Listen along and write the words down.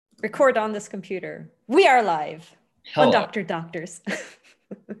Record on this computer. We are live on Hello. Dr. Doctors.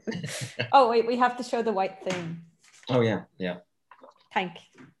 Oh, wait, we have to show the white thing. Oh yeah, yeah. Thank.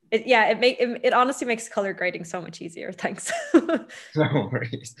 It honestly makes color grading so much easier. Thanks. No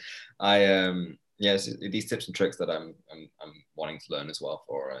worries. I yes, these tips and tricks that I'm wanting to learn as well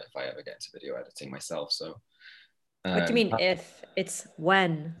for if I ever get into video editing myself. So What do you mean if? It's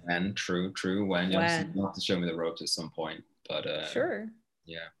when. and true when When. you'll have to show me the ropes at some point. But Sure.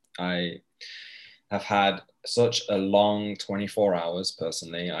 yeah, I have had such a long 24 hours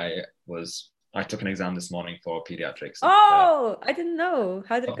personally. I took an exam this morning for pediatrics. Oh, I didn't know.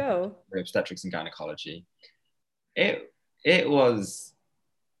 How did it go? For obstetrics and gynecology. It was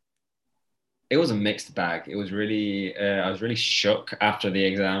a mixed bag. It was really I was really shook after the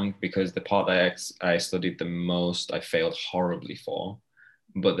exam because the part that I studied the most I failed horribly for,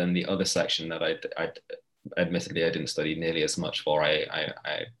 but then the other section that I admittedly I didn't study nearly as much for I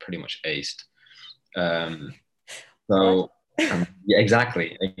pretty much aced. Um, What? so yeah,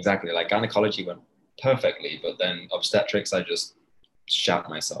 exactly. Like gynecology went perfectly, but then obstetrics I just shat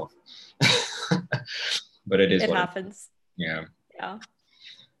myself. But it is It what it. happens. Yeah. Yeah.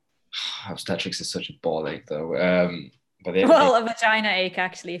 Obstetrics is such a ball ache though. But Well, a vagina ache,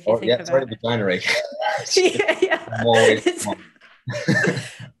 actually, if you think yeah, sorry, about it. vagina ache. Yeah. I'm always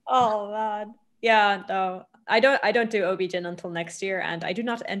Oh man. Yeah, no. I don't do OB-GYN until next year, and I do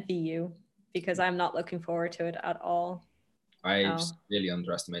not envy you because I'm not looking forward to it at all. I No. just really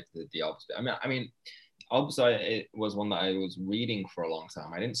underestimated the obs. I mean, obs it was one that I was reading for a long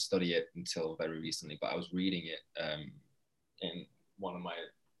time. I didn't study it until very recently, but I was reading it in one of my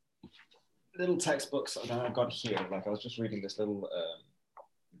little textbooks that I've got here. Like I was just reading this little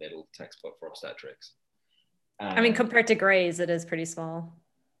textbook for obstetrics. I mean, compared to Grey's, it is pretty small.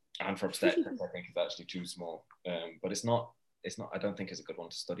 And for obstetrics, I think it's actually too small. But it's not. I don't think it's a good one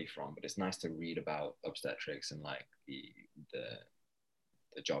to study from. But it's nice to read about obstetrics and like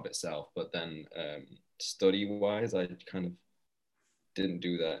the job itself. But then study wise, I kind of didn't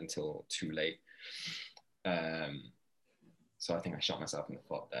do that until too late. So I think I shot myself in the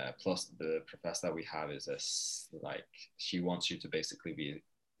foot there. Plus, the professor that we have is like she wants you to basically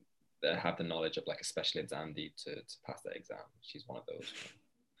have the knowledge of like a special examee to pass that exam. She's one of those.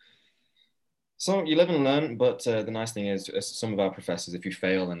 So you live and learn, but the nice thing is some of our professors, if you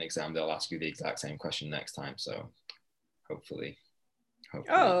fail an exam, they'll ask you the exact same question next time. So hopefully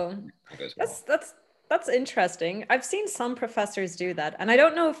Oh, it goes well. that's interesting. I've seen some professors do that, and I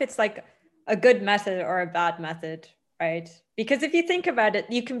don't know if it's like a good method or a bad method, right? Because if you think about it,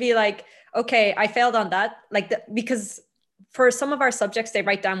 you can be like, okay, I failed on that, because for some of our subjects, they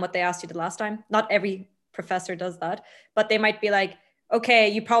write down what they asked you the last time. Not every professor does that, but they might be like, okay,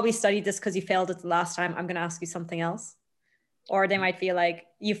 you probably studied this because you failed it the last time. I'm going to ask you something else. Or they might feel like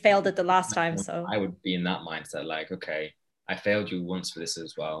you failed it the last time. So I would be in that mindset, like, okay, I failed you once for this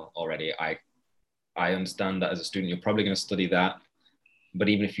as well already. I understand that as a student, you're probably going to study that. But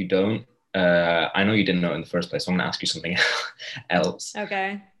even if you don't, I know you didn't know it in the first place. So I'm going to ask you something else.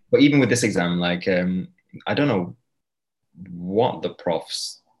 okay. But even with this exam, like, I don't know what the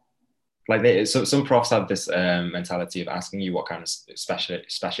profs like. So some profs have this mentality of asking you what kind of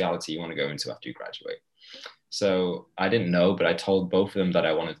speciality you want to go into after you graduate. So I didn't know, but I told both of them that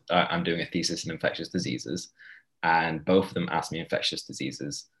I'm doing a thesis in infectious diseases, and both of them asked me infectious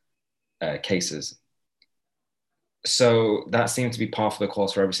diseases cases. So that seemed to be part of the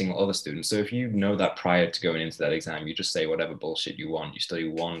course for every single other student. So if you know that prior to going into that exam, you just say whatever bullshit you want. You study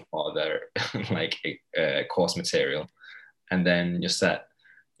one part of their like course material, and then you're set.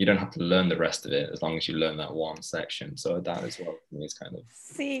 You don't have to learn the rest of it as long as you learn that one section. So that as well for me is kind of.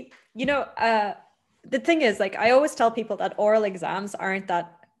 See, the thing is, like, I always tell people that oral exams aren't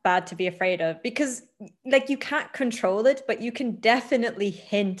that bad to be afraid of because, like, you can't control it, but you can definitely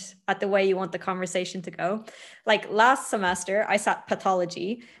hint at the way you want the conversation to go. Like last semester, I sat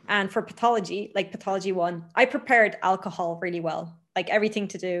pathology, and for pathology, like pathology 1, I prepared alcohol really well, like everything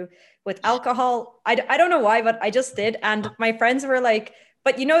to do with alcohol. I don't know why, but I just did. And my friends were like,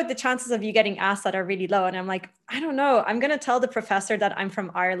 but the chances of you getting asked that are really low. And I'm like, I don't know. I'm going to tell the professor that I'm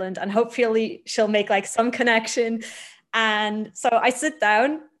from Ireland and hopefully she'll make like some connection. And so I sit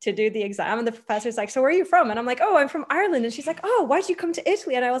down to do the exam and the professor's like, so where are you from? And I'm like, oh, I'm from Ireland. And she's like, oh, why'd you come to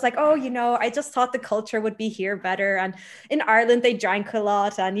Italy? And I was like, oh, I just thought the culture would be here better. And in Ireland, they drank a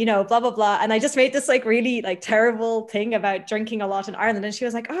lot and, blah, blah, blah. And I just made this like really like terrible thing about drinking a lot in Ireland. And she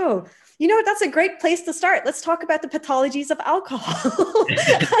was like, oh, that's a great place to start. Let's talk about the pathologies of alcohol.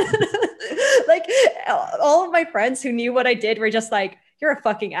 Like all of my friends who knew what I did were just like, you're a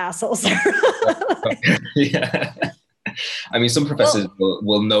fucking asshole, Sarah. Yeah. I mean, some professors Well,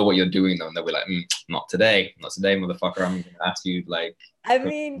 will know what you're doing though, and they'll be like, not today, not today, motherfucker. I'm going to ask you like, I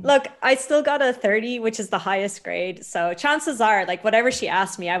mean, look, I still got a 30, which is the highest grade. So chances are, like, whatever she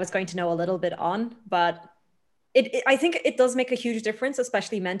asked me, I was going to know a little bit on. But I think it does make a huge difference,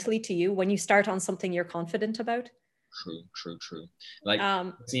 especially mentally to you, when you start on something you're confident about. true, true, true. Like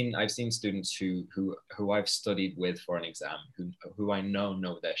Um, I've seen students who I've studied with for an exam who I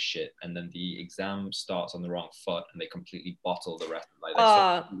know their shit, and then the exam starts on the wrong foot, and they completely bottle the rest. Like they're so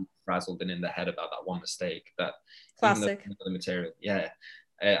uh, frazzled and in their head about that one mistake that even though classic. the material, yeah,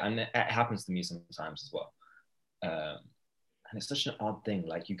 and it happens to me sometimes as well. Um, and it's such an odd thing.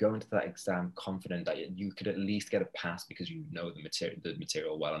 Like you go into that exam confident that you could at least get a pass because you know the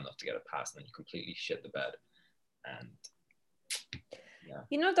material well enough to get a pass, and then you completely shit the bed. And yeah.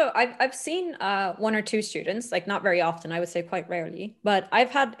 You know, though, I've seen one or two students, like not very often, I would say quite rarely, but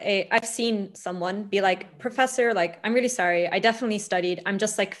I've seen someone be like, Professor, like, I'm really sorry. I definitely studied. I'm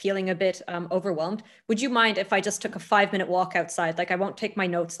just like feeling a bit overwhelmed. Would you mind if I just took a 5 minute walk outside? Like, I won't take my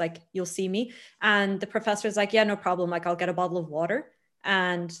notes, like, you'll see me. And the professor's like, yeah, no problem. Like, I'll get a bottle of water.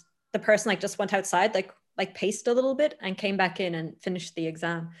 And the person like just went outside, like paced a little bit and came back in and finished the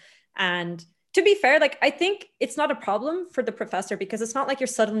exam. And to be fair, like I think it's not a problem for the professor because it's not like you're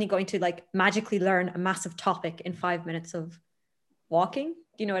suddenly going to like magically learn a massive topic in 5 minutes of walking.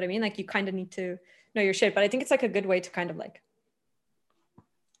 Do you know what I mean? Like you kind of need to know your shit. But I think it's like a good way to kind of like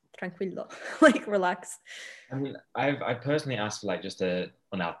tranquilo, like relax. I mean, I personally asked for like just un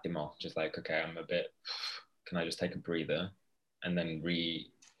attimo, just like okay, I'm a bit. Can I just take a breather and then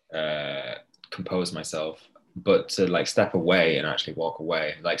uh, compose myself? But to like step away and actually walk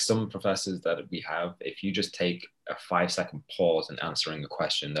away, like some professors that we have, if you just take a 5 second pause in answering a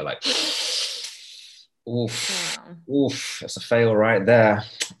question, they're like, oof, Yeah. oof, that's a fail right there.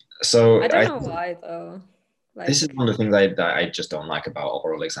 So I don't know why though. this is Like, one of the things that I just don't like about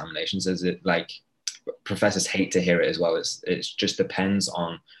oral examinations is it like professors hate to hear it as well. It just depends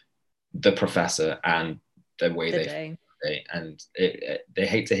on the professor and the way the they day. and they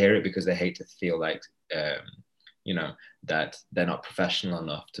hate to hear it because they hate to feel like um, you know that they're not professional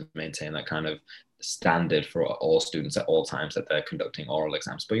enough to maintain that kind of standard for all students at all times that they're conducting oral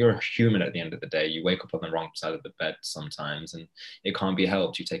exams. But you're a human at the end of the day. You wake up on the wrong side of the bed sometimes, and it can't be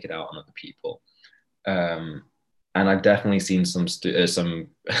helped. You take it out on other people. Um, and I've definitely seen some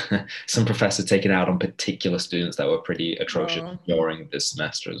some professors taking out on particular students that were pretty atrocious Oh, during this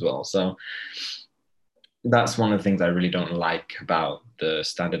semester as well. So that's one of the things I really don't like about the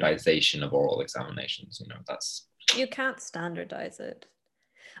standardization of oral examinations. That's you can't standardize it.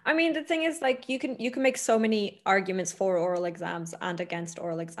 I mean, the thing is, like, you can make so many arguments for oral exams and against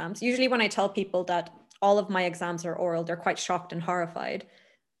oral exams. Usually, when I tell people that all of my exams are oral, they're quite shocked and horrified.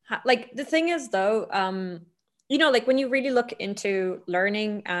 Like the thing is, though, like when you really look into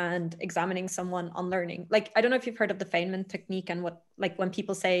learning and examining someone on learning, like I don't know if you've heard of the Feynman technique and what, like, when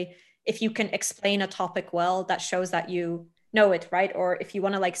people say if you can explain a topic well, that shows that you know it, right? Or if you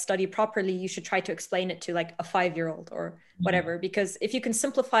want to like study properly, you should try to explain it to like a 5 year old or whatever, because if you can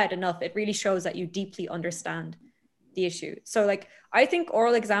simplify it enough, it really shows that you deeply understand the issue. So like I think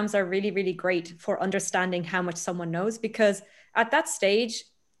oral exams are really, really great for understanding how much someone knows, because at that stage,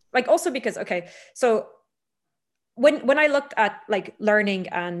 like also because okay, so when I looked at like learning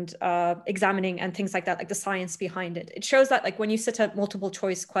and examining and things like that, like the science behind it, it shows that like when you sit a multiple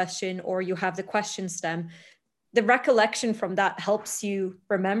choice question or you have the question stem, the recollection from that helps you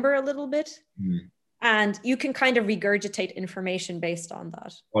remember a little bit, mm. and you can kind of regurgitate information based on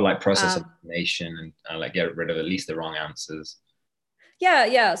that. Or like process Um, information and like get rid of at least the wrong answers. Yeah,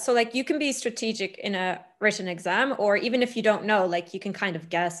 yeah. So like you can be strategic in a written exam, or even if you don't know, like you can kind of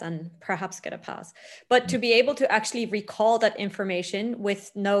guess and perhaps get a pass. But to be able to actually recall that information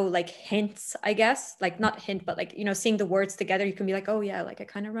with no like hints, I guess, like not hint, but like, seeing the words together, you can be like, oh yeah, like I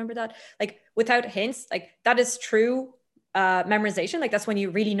kind of remember that. Like without hints, like that is true memorization. Like that's when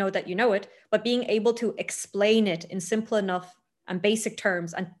you really know that you know it. But being able to explain it in simple enough and basic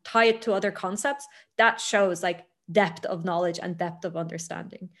terms and tie it to other concepts, that shows like depth of knowledge and depth of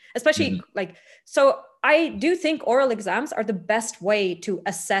understanding, especially Mhm. like, so I do think oral exams are the best way to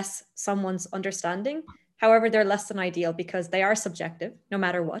assess someone's understanding. However, they're less than ideal because they are subjective no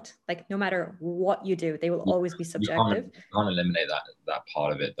matter what. Like no matter what you do, they will You, always be you subjective. can't eliminate that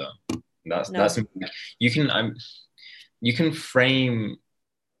part of it though. That's No. something you can you can frame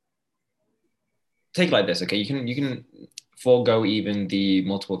take it like this, okay? You can forego even the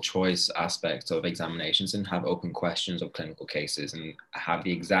multiple choice aspects of examinations and have open questions of clinical cases and have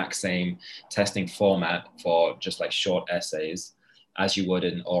the exact same testing format for just like short essays. as you would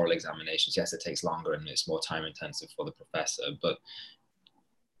in oral examinations. Yes, it takes longer and it's more time intensive for the professor, but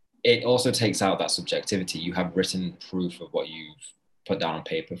it also takes out that subjectivity. You have written proof of what you've put down on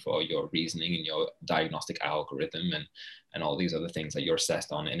paper for your reasoning and your diagnostic algorithm and all these other things that you're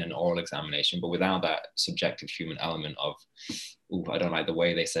assessed on in an oral examination. But without that subjective human element of, "Ooh, I don't like the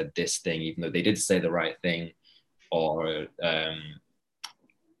way they said this thing, even though they did say the right thing," or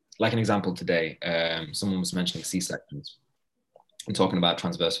like an example today, someone was mentioning C-sections and talking about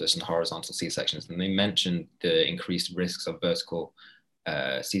transverse versus horizontal C-sections, and they mentioned the increased risks of vertical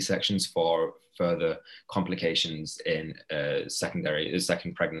C-sections for further complications in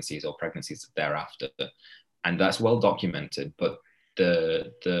second pregnancies or pregnancies thereafter, and that's well documented. But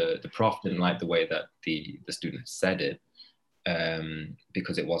the prof didn't like the way that the student said it,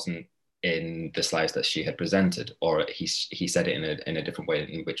 because it wasn't in the slides that she had presented, or he said it in a different way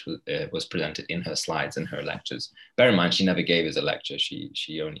in which was presented in her slides and her lectures. Bear in mind, she never gave us a lecture.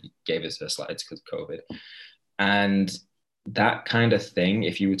 She only gave us her slides because of COVID. And that kind of thing,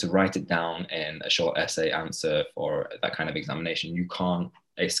 if you were to write it down in a short essay answer for that kind of examination, you can't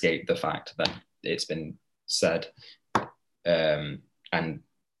escape the fact that it's been said. And,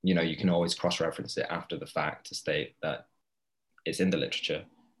 you know, you can always cross-reference it after the fact to state that it's in the literature.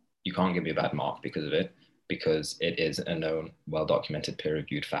 You can't give me a bad mark because of it, because it is a known, well-documented,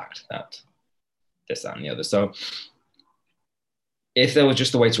 peer-reviewed fact that this, that, and the other. So if there was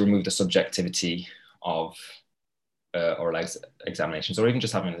just a way to remove the subjectivity of oral examinations, or even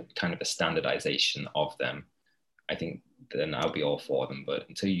just having kind of a standardization of them, I think then I'll be all for them. But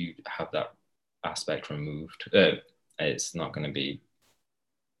until you have that aspect removed, it's not going to be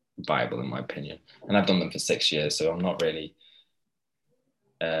viable, in my opinion. And I've done them for 6 years, so I'm not really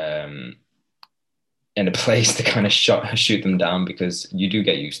in a place to kind of shoot them down, because you do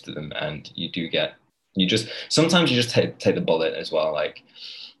get used to them, and sometimes you just take the bullet as well. Like,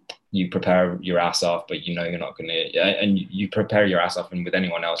 you prepare your ass off, but you know you're not going to, and you prepare your ass off, and with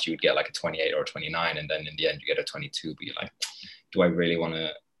anyone else you would get like a 28 or a 29, and then in the end you get a 22, but you're like, do I really want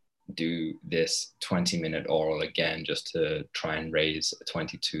to do this 20-minute oral again just to try and raise a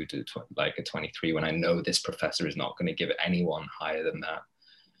 22 to like a 23 when I know this professor is not going to give anyone higher than that?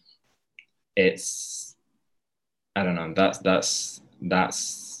 It's, I don't know, that's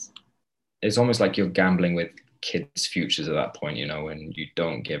it's almost like you're gambling with kids' futures at that point, you know, when you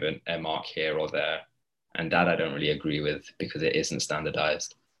don't give a mark here or there. And that I don't really agree with, because it isn't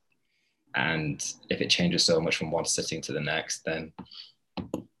standardized. And if it changes so much from one sitting to the next, then.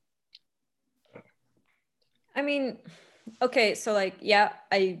 I mean, okay, so like, yeah,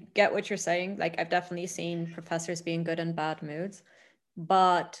 I get what you're saying. Like, I've definitely seen professors be in good and bad moods.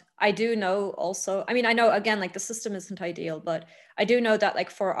 But I do know also, I mean, I know, again, like the system isn't ideal, but I do know that like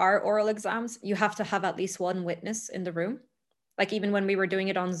for our oral exams, you have to have at least one witness in the room. Like, even when we were doing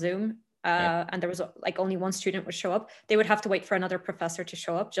it on Zoom, and there was like only one student would show up, they would have to wait for another professor to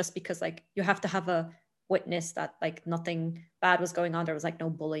show up, just because like you have to have a witness that like nothing bad was going on. There was like no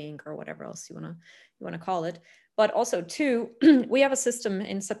bullying or whatever else you want to call it. But also too, we have a system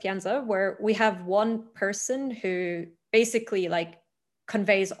in Sapienza where we have one person who basically like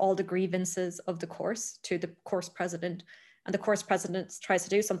conveys all the grievances of the course to the course president, and the course president tries to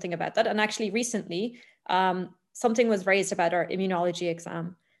do something about that. And actually recently, something was raised about our immunology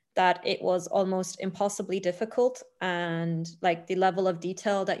exam, that it was almost impossibly difficult, and like the level of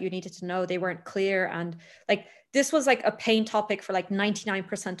detail that you needed to know, they weren't clear. And like this was like a pain topic for like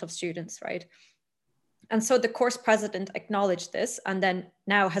 99% of students, right? And so the course president acknowledged this, and then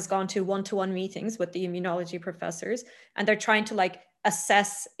now has gone to one-to-one meetings with the immunology professors, and they're trying to like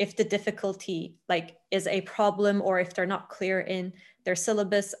assess if the difficulty like is a problem, or if they're not clear in their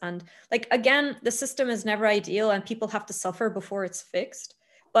syllabus. And like, again, the system is never ideal, and people have to suffer before it's fixed.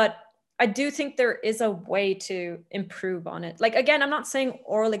 But I do think there is a way to improve on it. Like, again, I'm not saying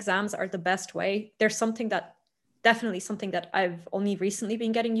oral exams are the best way. There's definitely something that I've only recently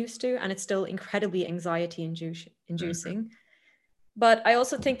been getting used to, and it's still incredibly anxiety inducing. Mm-hmm. But I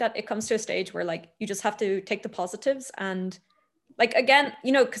also think that it comes to a stage where like you just have to take the positives. And like, again,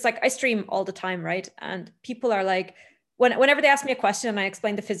 you know, because like I stream all the time, right? And people are like, whenever they ask me a question and I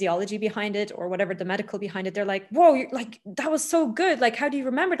explain the physiology behind it or whatever, the medical behind it, they're like, whoa, you're like, that was so good. Like, how do you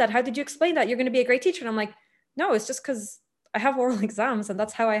remember that? How did you explain that? You're going to be a great teacher. And I'm like, no, it's just because I have oral exams, and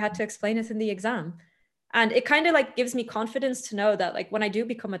that's how I had to explain it in the exam. And it kind of like gives me confidence to know that like when I do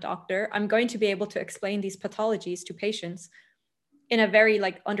become a doctor, I'm going to be able to explain these pathologies to patients in a very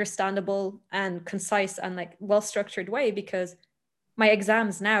like understandable and concise and like well-structured way, because my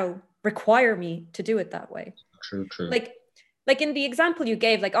exams now require me to do it that way. True. Like, like in the example you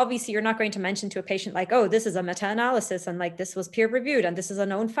gave, like obviously you're not going to mention to a patient like, oh, this is a meta-analysis and like this was peer reviewed and this is a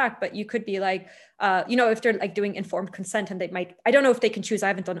known fact, but you could be like, if they're like doing informed consent and they might, I don't know if they can choose, I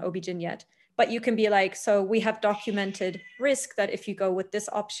haven't done OB-GYN yet, but you can be like, so we have documented risk that if you go with this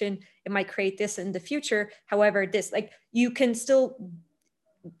option, it might create this in the future. However, this, like you can still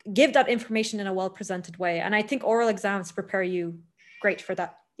give that information in a well-presented way. And I think oral exams prepare you great for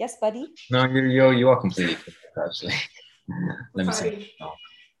that. Yes, buddy? No, you are completely correct, actually. Let me see. Oh.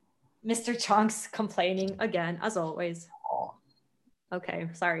 Mr. Chong's complaining again, as always. Oh. Okay,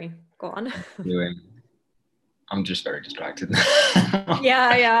 sorry. Go on. I'm just very distracted.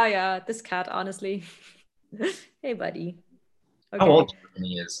 Yeah. This cat, honestly. Hey, buddy. Okay. How old do you think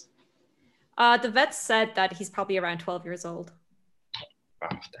he is? The vet said that he's probably around 12 years old.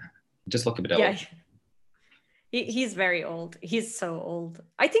 Oh, just look a bit old. Yeah. He's very old. He's so old.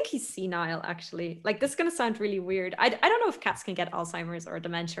 I think he's senile, actually. Like, this is going to sound really weird. I don't know if cats can get Alzheimer's or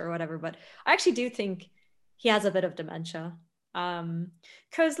dementia or whatever, but I actually do think he has a bit of dementia.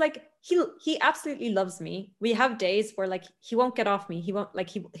 Because like he absolutely loves me. We have days where like he won't get off me. He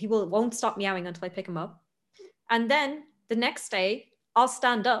won't stop meowing until I pick him up. And then the next day, I'll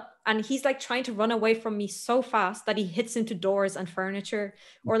stand up and he's like trying to run away from me so fast that he hits into doors and furniture,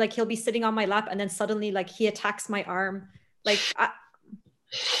 or like he'll be sitting on my lap and then suddenly like he attacks my arm. Like I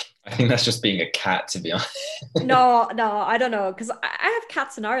think that's just being a cat, to be honest. No, I don't know, because I have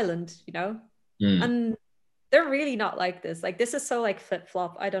cats in Ireland, and they're really not like this. Like this is so like flip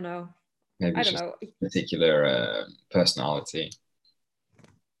flop. I don't know. Maybe I don't know. Particular personality.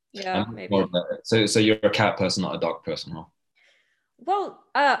 Yeah, maybe. So you're a cat person, not a dog person, huh? Well,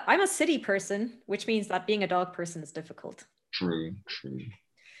 I'm a city person, which means that being a dog person is difficult. True.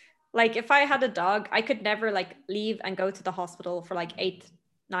 Like if I had a dog, I could never like leave and go to the hospital for like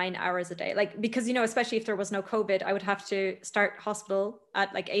 8-9 hours a day. Like, because, especially if there was no COVID, I would have to start hospital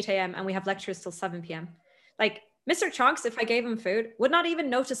at like 8 a.m. and we have lectures till 7 p.m. Like Mr. Chonks, if I gave him food, would not even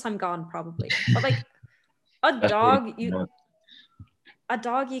notice I'm gone probably. But like a dog,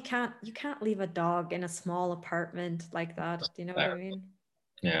 you can't leave a dog in a small apartment like that. Do you know what I mean?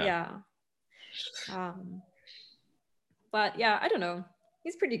 Yeah. But yeah, I don't know.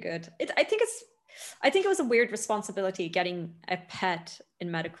 He's pretty good. I think it was a weird responsibility getting a pet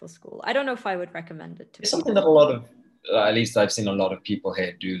in medical school. I don't know if I would recommend it to people. It's something that a lot of, at least I've seen a lot of people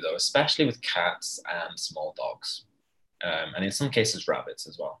here do though, especially with cats and small dogs. And in some cases, rabbits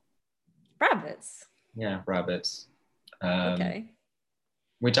as well. Rabbits? Yeah, rabbits. Okay.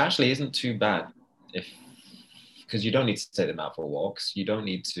 Which actually isn't too bad because you don't need to take them out for walks. You don't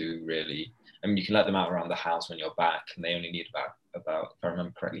need to really, you can let them out around the house when you're back, and they only need about, if I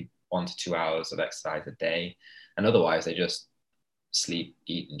remember correctly, 1 to 2 hours of exercise a day. And otherwise they just sleep,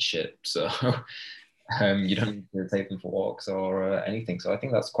 eat and shit. So you don't need to take them for walks or anything. So I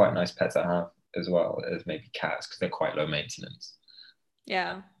think that's quite a nice pet to have as well as maybe cats, because they're quite low maintenance.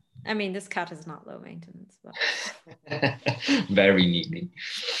 Yeah. This cat is not low maintenance, but very neatly.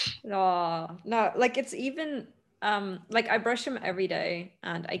 Oh, no, like it's even like I brush him every day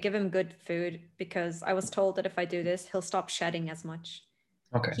and I give him good food because I was told that if I do this, he'll stop shedding as much.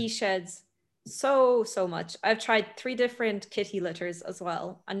 Okay. He sheds so much. I've tried 3 different kitty litters as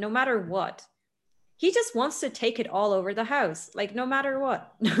well, and no matter what, he just wants to take it all over the house, like no matter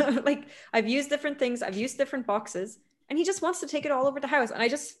what. Like I've used different things, I've used different boxes, and he just wants to take it all over the house. And I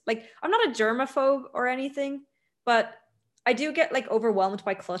just like, I'm not a germaphobe or anything, but I do get like overwhelmed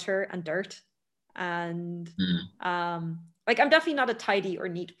by clutter and dirt. And like, I'm definitely not a tidy or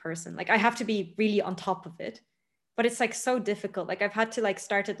neat person. Like I have to be really on top of it, but it's like so difficult. Like I've had to like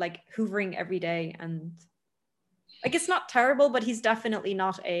started like hoovering every day, and like, it's not terrible, but he's definitely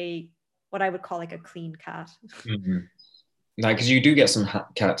not what I would call like a clean cat. Mm-hmm. Like, because you do get some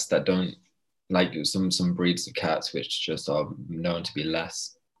cats that don't, like some breeds of cats which just are known to be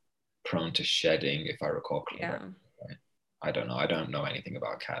less prone to shedding, if I recall correctly. Yeah. Right? I don't know. I don't know anything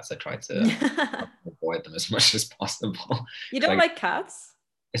about cats. I try to avoid them as much as possible. You don't like cats?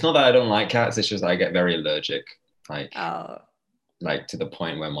 It's not that I don't like cats. It's just I get very allergic. Like to the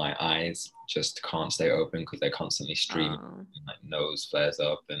point where my eyes just can't stay open because they're constantly streaming. And my nose flares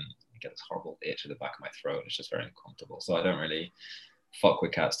up and I get this horrible itch at the back of my throat. It's just very uncomfortable. So I don't really fuck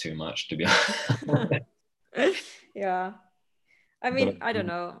with cats too much, to be honest. Yeah. I don't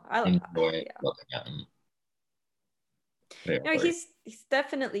know. I enjoy looking at them. No, he's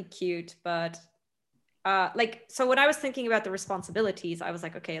definitely cute, but so when I was thinking about the responsibilities, I was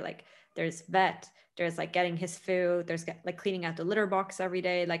like, okay, like there's vet, there's like getting his food, there's like cleaning out the litter box every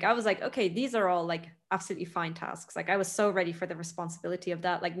day. Like I was like, okay, these are all like absolutely fine tasks. Like I was so ready for the responsibility of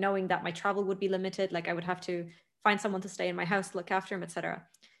that, like knowing that my travel would be limited. Like I would have to find someone to stay in my house, look after him, etc.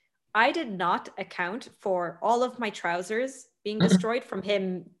 I did not account for all of my trousers being destroyed from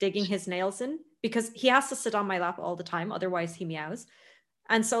him digging his nails in, because he has to sit on my lap all the time, otherwise he meows.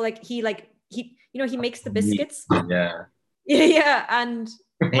 And so he he makes the biscuits. Yeah. Yeah, and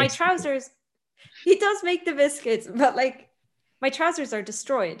my trousers, he does make the biscuits, but like my trousers are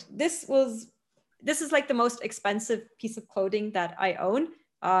destroyed. This is like the most expensive piece of clothing that I own.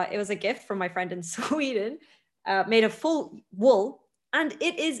 It was a gift from my friend in Sweden, made of full wool, and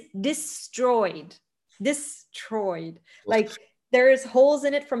it is destroyed. Destroyed. Like there's holes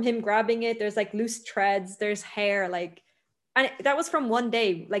in it from him grabbing it. There's like loose threads. There's hair. Like, and that was from one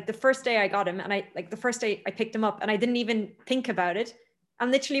day. Like the first day I got him, and the first day I picked him up, and I didn't even think about it. And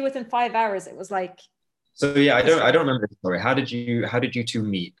literally within 5 hours, it was like. So yeah, I don't remember the story. How did you two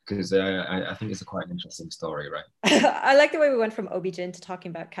meet? Because I think it's a quite an interesting story, right? I like the way we went from Obijin to talking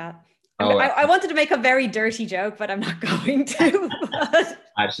about cat. Oh, I wanted to make a very dirty joke, but I'm not going to.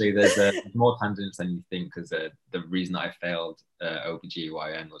 Actually, there's more tangents than you think, because the reason I failed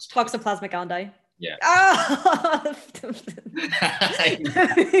OBGYN was Toxoplasma gondii. Yeah. Oh!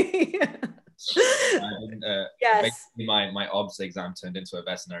 Yes. Basically, my OBS exam turned into a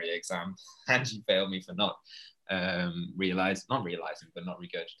veterinary exam, and she failed me for not not realizing, but not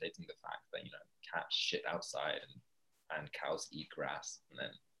regurgitating the fact that cats shit outside and cows eat grass, and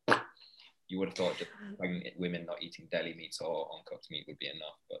then you would have thought just women not eating deli meats or uncooked meat would be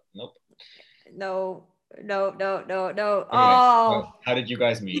enough, but nope. No. Anyway, Oh, how did you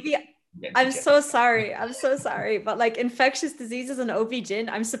guys meet? I'm so sorry, but like infectious diseases and OB-GYN,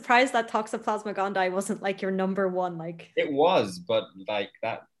 I'm surprised that Toxoplasma gondii wasn't like your number one. Like it was, but like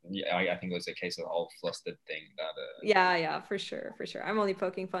that, yeah, I think it was a case of all flustered thing that. Yeah, for sure. I'm only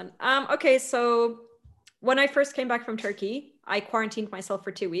poking fun. Okay, so when I first came back from Turkey, I quarantined myself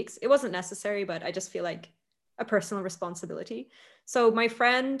for 2 weeks. It wasn't necessary, but I just feel like a personal responsibility. So my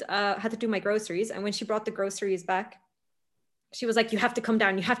friend had to do my groceries, and when she brought the groceries back, she was like, you have to come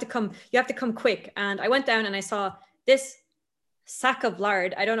down. You have to come quick. And I went down and I saw this sack of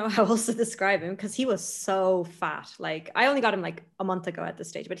lard. I don't know how else to describe him, because he was so fat. Like I only got him like a month ago at this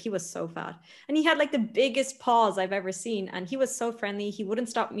stage, but he was so fat. And he had like the biggest paws I've ever seen. And he was so friendly. He wouldn't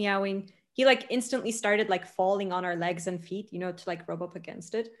stop meowing. He like instantly started like falling on our legs and feet, to like rub up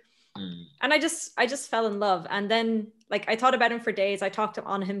against it. And I just fell in love. And then like I thought about him for days. I talked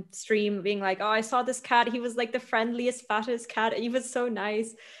on him stream being like, oh, I saw this cat. He was like the friendliest, fattest cat. He was so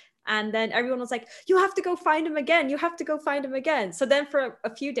nice. And then everyone was like, you have to go find him again. You have to go find him again. So then for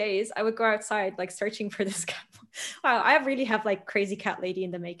a few days, I would go outside like searching for this cat. Wow, I really have like crazy cat lady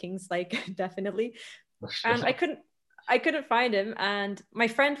in the makings, like definitely. And I couldn't find him. And my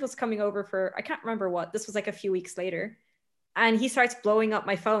friend was coming over for, I can't remember what, this was like a few weeks later. And he starts blowing up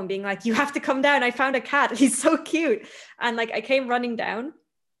my phone being like, you have to come down. I found a cat. He's so cute. And like, I came running down,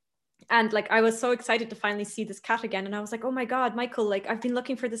 and like, I was so excited to finally see this cat again. And I was like, oh my God, Michael, like I've been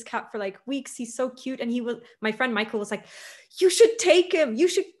looking for this cat for like weeks. He's so cute. And my friend Michael was like, you should take him. You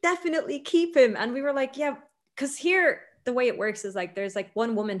should definitely keep him. And we were like, yeah, because here, the way it works is like, there's like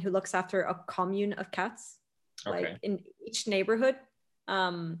one woman who looks after a commune of cats, like in each neighborhood.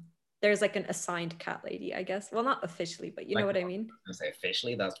 There's like an assigned cat lady, I guess. Well, not officially, but you know what I mean? I say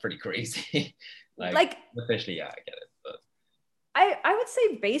officially, that's pretty crazy. like officially, yeah, I get it. But I would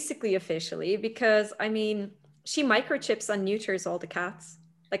say basically officially, because I mean, she microchips and neuters all the cats,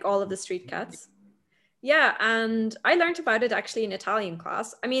 like all of the street cats. Yeah, and I learned about it actually in Italian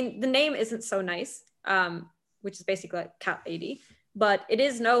class. I mean, the name isn't so nice, which is basically like cat lady, but it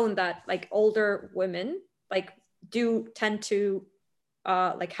is known that like older women like do tend to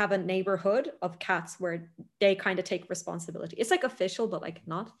like have a neighborhood of cats where they kind of take responsibility. It's like official, but like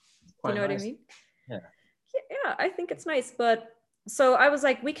not. You know what I mean? Yeah, I think it's nice. But so I was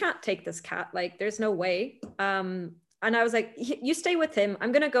like, we can't take this cat. Like, there's no way. And I was like, you stay with him.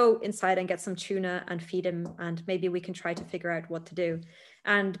 I'm gonna go inside and get some tuna and feed him, and maybe we can try to figure out what to do.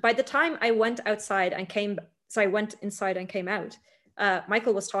 And by the time I went outside and I went inside and came out,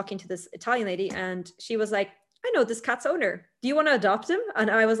 Michael was talking to this Italian lady, and she was like, I know this cat's owner. Do you want to adopt him?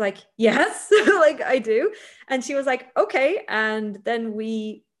 And I was like, yes, like I do. And she was like, okay. And then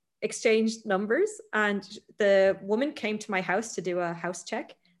we exchanged numbers, and the woman came to my house to do a house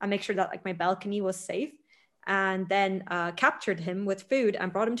check and make sure that like my balcony was safe, and then captured him with food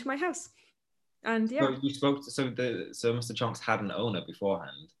and brought him to my house. And yeah. So you spoke to, so Mr. Chonks had an owner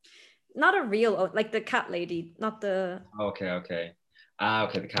beforehand? Not a real, like the cat lady, not the. Okay. Okay,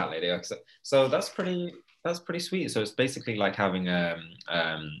 the cat lady. So that's pretty sweet. So it's basically like having a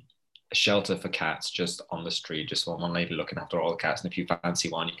shelter for cats just on the street, just one lady looking after all the cats, and if you fancy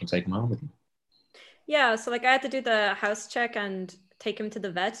one, you can take them home with you. Yeah, so like I had to do the house check and take him to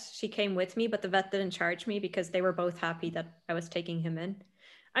the vet. She came with me, but the vet didn't charge me because they were both happy that I was taking him in.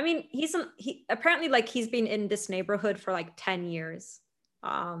 I mean, he apparently like he's been in this neighborhood for like 10 years.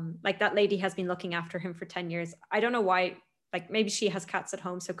 Like that lady has been looking after him for 10 years. I don't know why, like maybe she has cats at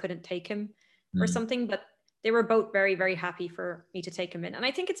home so couldn't take him or Mm. something, but they were both very, very happy for me to take him in. And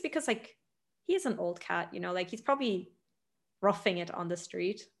I think it's because like he is an old cat, you know, like he's probably roughing it on the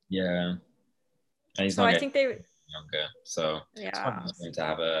street. Yeah, and he's So not I getting think they, younger, so it's probably yeah. just going to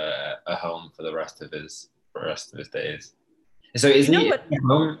have a home for the rest of his days. So is You know he what? a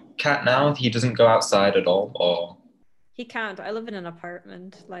home cat now? He doesn't go outside at all, or He can't. I live in an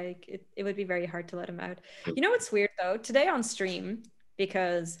apartment. Like it would be very hard to let him out. You know what's weird though? Today on stream,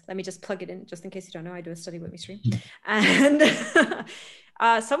 because let me just plug it in just in case you don't know, I do a study with me stream. And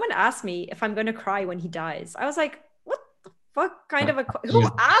someone asked me if I'm gonna cry when he dies. I was like, what the fuck kind of who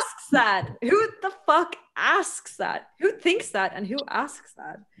asks that? Who the fuck asks that? Who thinks that and who asks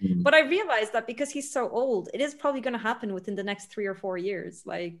that? But I realized that because he's so old, it is probably gonna happen within the next 3 or 4 years.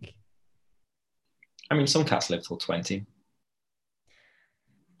 Like I mean, some cats live till 20.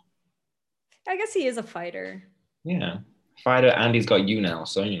 I guess he is a fighter. Yeah, fighter, and he's got you now,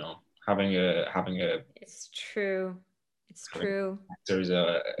 so having a It's true. It's true. actor is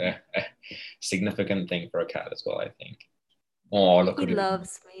a significant thing for a cat as well, I think. Oh, look He at him.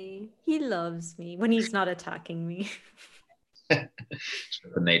 loves me. He loves me when he's not attacking me. The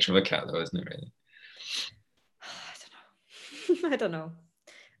nature of a cat, though, isn't it? Really. I don't know. I don't know.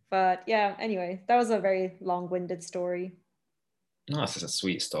 But yeah, anyway, that was a very long-winded story. No, it's just a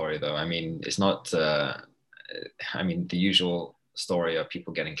sweet story, though. I mean, it's not. I mean, the usual story of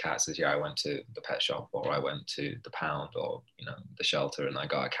people getting cats is, yeah, I went to the pet shop or I went to the pound or the shelter and I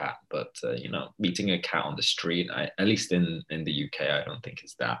got a cat. But meeting a cat on the street, at least in the UK, I don't think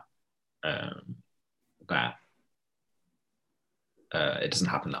it's that that it doesn't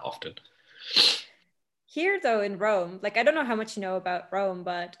happen that often. Here, though, in Rome, like I don't know how much you know about Rome,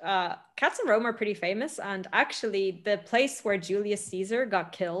 but cats in Rome are pretty famous. And actually, the place where Julius Caesar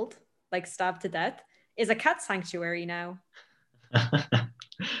got killed, like stabbed to death, is a cat sanctuary now.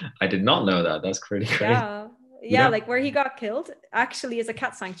 I did not know that. That's pretty crazy. Yeah, like where he got killed actually is a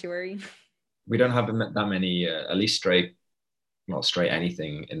cat sanctuary. We don't have that many, at least stray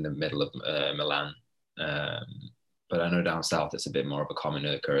anything in the middle of Milan. But I know down south it's a bit more of a common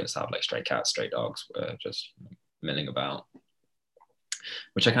occurrence to have like stray cats, stray dogs, just milling about,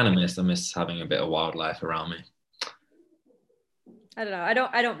 which I kind of miss. I miss having a bit of wildlife around me. I don't know.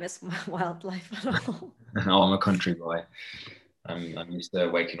 I don't miss wildlife at all. Oh, I'm a country boy. I'm used to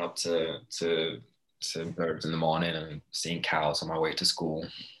waking up to birds in the morning and seeing cows on my way to school.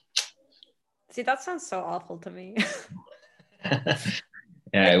 See, that sounds so awful to me.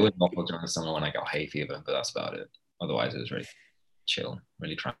 Yeah, it was awful during the summer when I got hay fever, but that's about it. Otherwise, it was really chill,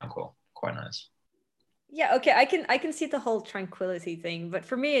 really tranquil, quite nice. Yeah, okay, I can see the whole tranquility thing, but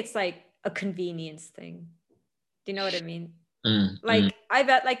for me, it's like a convenience thing. Do you know what I mean? Like, I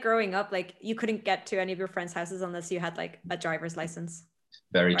bet like growing up, like you couldn't get to any of your friends' houses unless you had like a driver's license.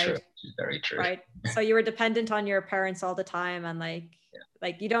 Very right? true. Very true. Right. So you were dependent on your parents all the time, and like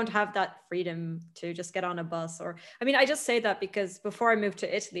you don't have that freedom to just get on a bus. Or I mean, I just say that because before I moved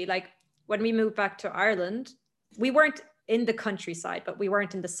to Italy, like when we moved back to Ireland, we weren't in the countryside, but we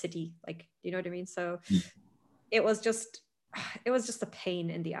weren't in the city. Like, you know what I mean? So it was just a pain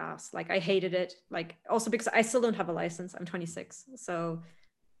in the ass. Like I hated it. Like also because I still don't have a license. I'm 26. So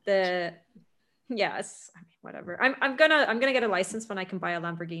yes, I mean, whatever. I'm gonna get a license when I can buy a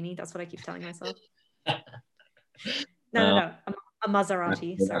Lamborghini. That's what I keep telling myself. No. A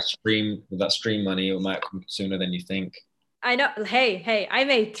Maserati. With that stream money, it might come sooner than you think. I know. Hey, I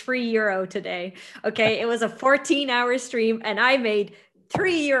made €3 today. Okay. It was a 14-hour stream and I made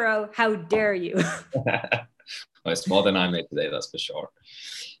 €3. How dare you? Well, it's more than I made today, that's for sure.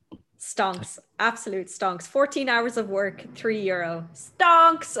 Stonks. Absolute stonks. 14 hours of work, €3.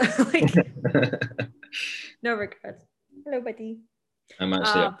 Stonks. Like, no regrets. Hello, buddy. I'm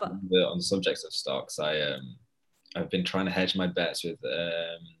actually on the subject of stocks. I've been trying to hedge my bets with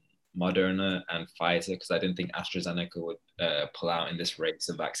Moderna and Pfizer because I didn't think AstraZeneca would pull out in this race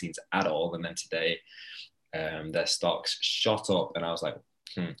of vaccines at all. And then today, their stocks shot up, and I was like,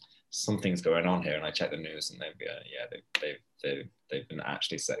 something's going on here. And I checked the news, and they've been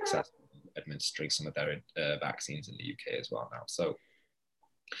actually successful administering some of their vaccines in the UK as well now. So,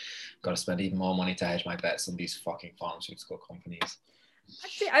 got to spend even more money to hedge my bets on these fucking pharmaceutical companies.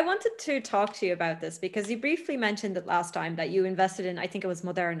 Actually, I wanted to talk to you about this because you briefly mentioned it last time that you invested in, I think it was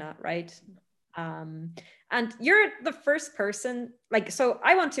Moderna, right? And you're the first person, like, so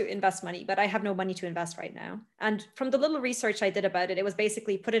I want to invest money, but I have no money to invest right now. And from the little research I did about it, it was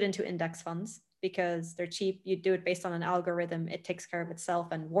basically put it into index funds because they're cheap. You do it based on an algorithm. It takes care of itself.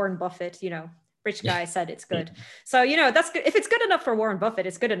 And Warren Buffett, rich guy said it's good. So, that's good. If it's good enough for Warren Buffett,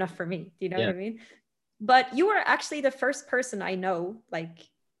 it's good enough for me. Do you know what I mean? But you are actually the first person I know, like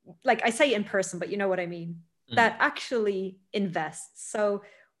I say in person, but you know what I mean, that actually invests. So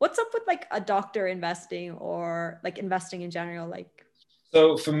what's up with like a doctor investing or like investing in general? Like,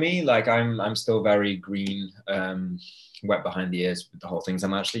 so for me, like I'm still very green, wet behind the ears with the whole things.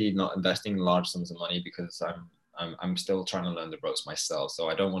 I'm actually not investing large sums of money because I'm still trying to learn the ropes myself. So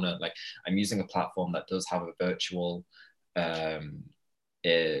I don't want to I'm using a platform that does have a virtual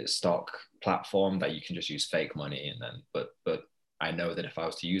stock platform that you can just use fake money and then but I know that if I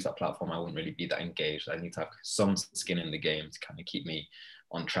was to use that platform, I wouldn't really be that engaged. I need to have some skin in the game to kind of keep me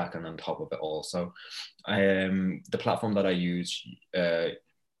on track and on top of it all. So the platform that I use,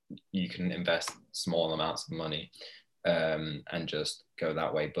 you can invest small amounts of money and just go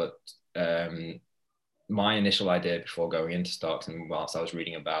that way. But my initial idea before going into stocks and whilst I was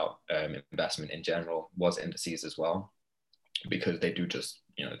reading about investment in general was indices as well, because they do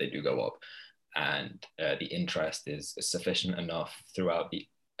go up, and the interest is sufficient enough throughout the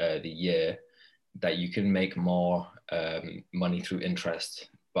year that you can make more money through interest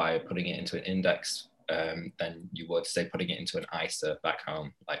by putting it into an index than you would say putting it into an ISA back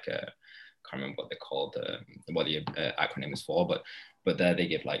home. Like I can't remember what they're called, what the acronym is for, but there they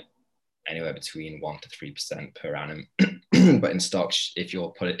give like anywhere between 1% to 3% per annum. But in stocks, if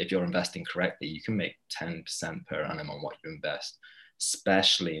you're investing correctly, you can make 10% per annum on what you invest,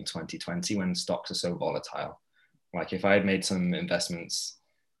 especially in 2020 when stocks are so volatile. Like if I had made some investments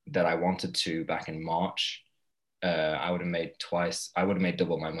that I wanted to back in March, I would have made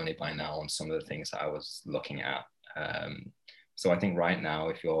double my money by now on some of the things that I was looking at. So I think right now,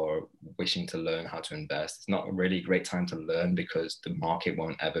 if you're wishing to learn how to invest, it's not really a great time to learn because the market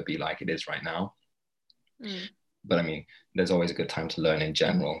won't ever be like it is right now. But I mean, there's always a good time to learn in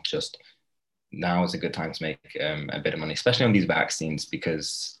general. Just now is a good time to make a bit of money, especially on these vaccines,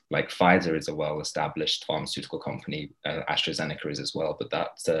 because like Pfizer is a well-established pharmaceutical company, AstraZeneca is as well, but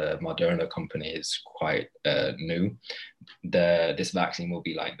that Moderna company is quite new. This vaccine will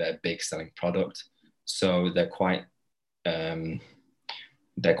be like their big selling product, so they're quite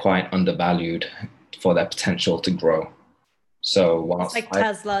undervalued for their potential to grow. So it's like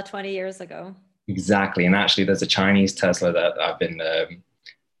Tesla 20 years ago. Exactly, and actually, there's a Chinese Tesla that I've been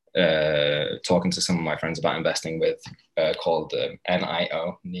talking to some of my friends about investing with, called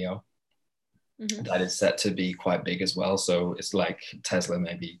NIO. That is set to be quite big as well. So it's like Tesla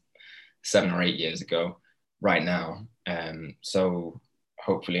maybe 7 or 8 years ago right now. So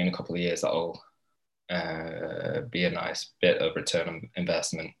hopefully in a couple of years that'll be a nice bit of return on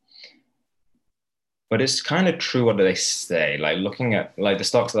investment. But it's kind of true what they say. Like looking at like the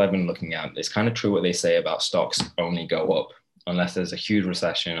stocks that I've been looking at, it's kind of true what they say about stocks only go up unless there's a huge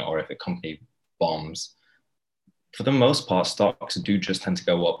recession or if a company bombs. For the most part, stocks do just tend to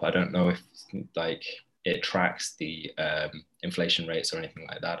go up. I don't know if like it tracks the inflation rates or anything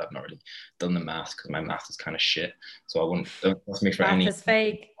like that. I've not really done the math because my math is kind of shit. So don't ask me for math any. Math is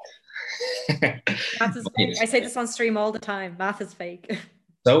fake. Math is fake. I say this on stream all the time. Math is fake.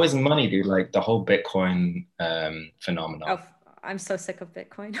 So is money, dude. Like the whole Bitcoin phenomenon. Oh, I'm so sick of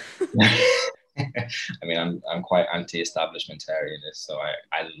Bitcoin. I mean, I'm quite anti-establishmentarianist, so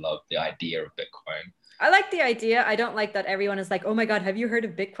I love the idea of Bitcoin. I like the idea. I don't like that everyone is like, oh my God, have you heard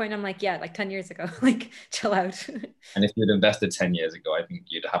of Bitcoin? I'm like, yeah, like 10 years ago. Like, chill out. And if you'd invested 10 years ago, I think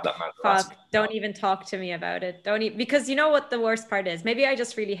you'd have that man. Fuck, don't even talk to me about it. Because you know what the worst part is? Maybe I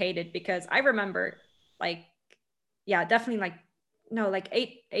just really hate it because I remember like, yeah, definitely like, no, like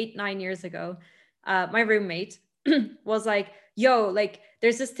 9 years ago, my roommate was like, yo, like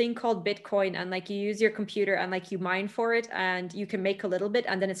there's this thing called Bitcoin and like you use your computer and like you mine for it and you can make a little bit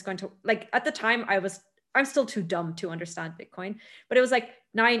and then it's going to like at the time I'm still too dumb to understand Bitcoin, but it was like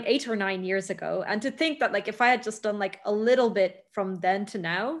 8 or 9 years ago. And to think that like if I had just done like a little bit from then to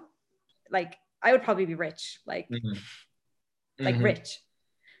now, like I would probably be rich, like like rich.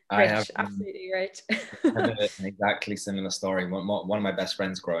 I have absolutely rich. I have an exactly similar story. One of my best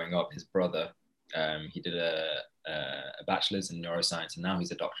friends growing up, his brother, he did a bachelor's in neuroscience and now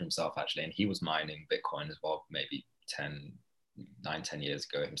he's a doctor himself actually, and he was mining Bitcoin as well, maybe 10 years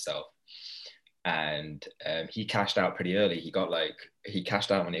ago himself. And he cashed out pretty early. He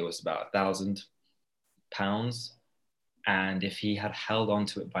cashed out when it was about £1,000, and if he had held on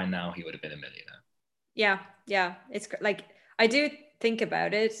to it by now, he would have been a millionaire. Yeah, it's like I do think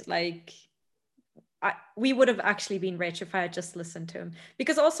about it. Like we would have actually been rich if I had just listened to him.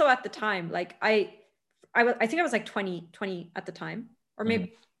 Because also at the time, like I think I was like 20 at the time, or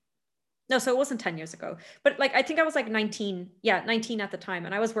maybe no, so it wasn't 10 years ago, but like I think I was like 19, 19 at the time,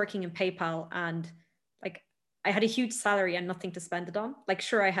 and I was working in PayPal, and like I had a huge salary and nothing to spend it on. Like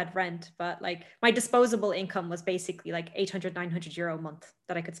sure, I had rent, but like my disposable income was basically like 800, 900 euro a month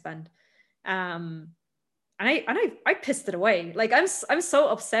that I could spend. Um, and I pissed it away. Like I'm so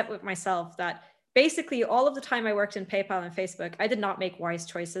upset with myself that basically all of the time I worked in PayPal and Facebook, I did not make wise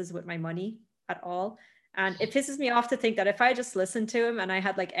choices with my money at all. And it pisses me off to think that if I just listened to him and I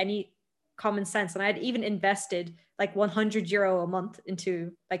had like any common sense, and I had even invested like 100 euro a month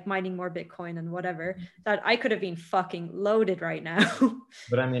into like mining more Bitcoin and whatever, that I could have been fucking loaded right now.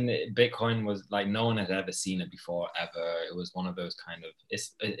 But I mean, Bitcoin was like no one had ever seen it before ever. It was one of those kind of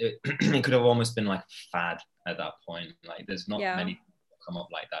it could have almost been like fad at that point. Like there's not Yeah, many come up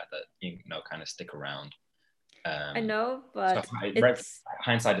like that kind of stick around. I know, So but right, it's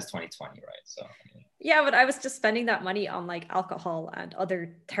hindsight is 2020, right? So yeah, but I was just spending that money on like alcohol and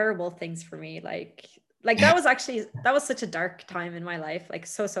other terrible things for me. Like that was such a dark time in my life. Like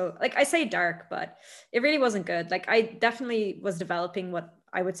so like I say dark, but it really wasn't good. Like I definitely was developing what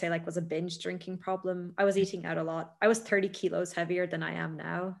I would say like was a binge drinking problem. I was eating out a lot. I was 30 kilos heavier than I am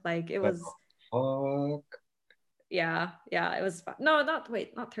now. Like it what was the fuck? yeah, it was no, not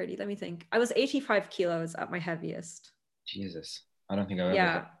 30. Let me think. I was 85 kilos at my heaviest. Jesus, I don't think I've ever hit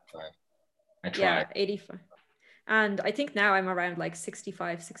Yeah, 5. I yeah, tried. 85. And I think now I'm around like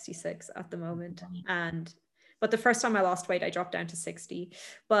 65, 66 at the moment. But the first time I lost weight, I dropped down to 60.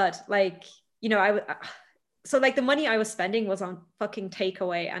 But like, so like the money I was spending was on fucking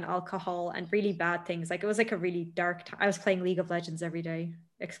takeaway and alcohol and really bad things. Like it was like a really dark time. I was playing League of Legends every day.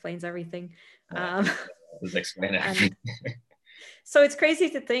 Explains everything. Yeah, Um, does explain and everything. so it's crazy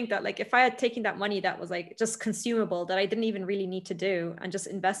to think that like if I had taken that money that was like just consumable that I didn't even really need to do and just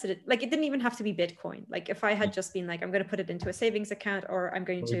invested it, like it didn't even have to be Bitcoin. Like if I had just been like, I'm going to put it into a savings account, or I'm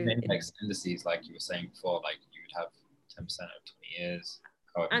going With to index indices, like you were saying before, like you would have 10% over 20 years.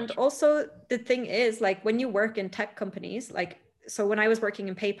 However and much. also the thing is like when you work in tech companies, like so when I was working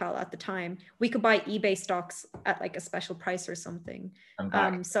in PayPal at the time, we could buy eBay stocks at like a special price or something. I'm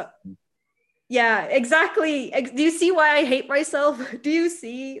back. So yeah, exactly. Do you see why I hate myself? Do you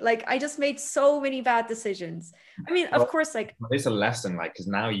see? Like, I just made so many bad decisions. I mean, of Well, course, like, it's a lesson, like, because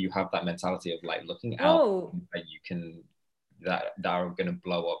now you have that mentality of like looking out oh, that you can that are going to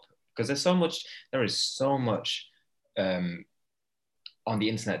blow up because there is so much on the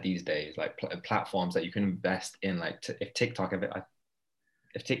internet these days, like platforms that you can invest in. Like, if TikTok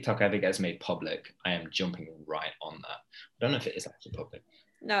ever gets made public, I am jumping right on that. I don't know if it is actually public.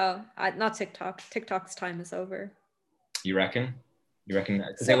 no, not TikTok. TikTok's time is over. You reckon? You reckon?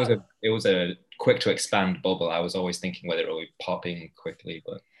 Because So it was a quick to expand bubble. I was always thinking whether it would be popping quickly,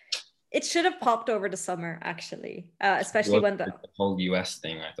 but it should have popped over the summer, actually, it especially was when the whole US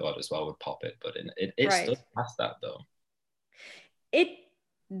thing. I thought as well would pop it, but it right. stood past that though. It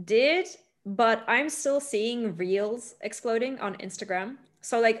did, but I'm still seeing reels exploding on Instagram.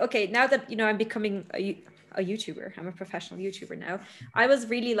 So like, okay, now that I'm becoming a YouTuber, I'm a professional YouTuber now. I was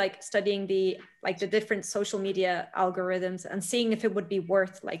really like studying the different social media algorithms and seeing if it would be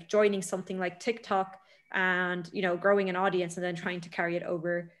worth like joining something like TikTok and growing an audience and then trying to carry it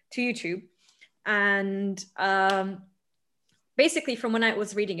over to YouTube. And basically, from when I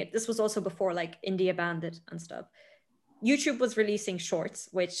was reading it, this was also before like India banned it and stuff. YouTube was releasing shorts,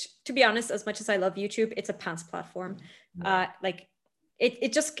 which, to be honest, as much as I love YouTube, it's a pants platform. Yeah. Like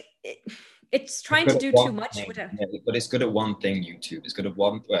it's It's trying good to at do too one much thing, with it. yeah, but it's good at one thing. YouTube, it's good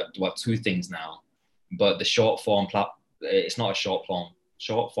at two things now. But the it's not a short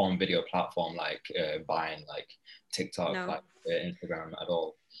form video platform like Vine, like TikTok, No, like Instagram at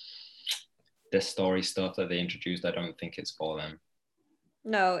all. The story stuff that they introduced, I don't think it's for them.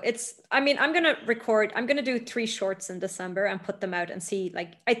 no, I mean, I'm gonna do 3 shorts in December and put them out and see.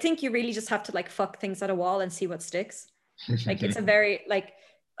 Like, I think you really just have to like fuck things at a wall and see what sticks. Like, it's a very like,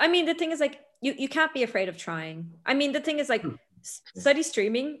 I mean, the thing is like, you can't be afraid of trying. I mean, the thing is like, study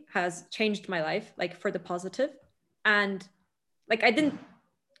streaming has changed my life, like for the positive. And like, I didn't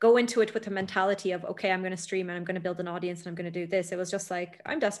go into it with a mentality of, okay, I'm going to stream and I'm going to build an audience and I'm going to do this. It was just like,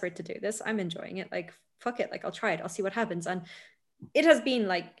 I'm desperate to do this. I'm enjoying it. Like, fuck it. Like, I'll try it. I'll see what happens. And it has been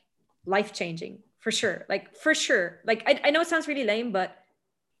like life changing for sure. Like, for sure. Like, I know it sounds really lame, but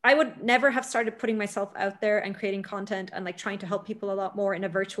I would never have started putting myself out there and creating content and like trying to help people a lot more in a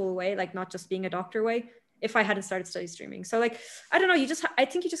virtual way, like not just being a doctor way, if I hadn't started study streaming. So like, I don't know, I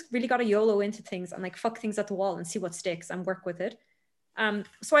think you just really got to YOLO into things and like fuck things at the wall and see what sticks and work with it.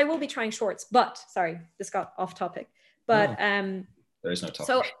 So I will be trying shorts, but sorry, this got off topic. But there is no topic.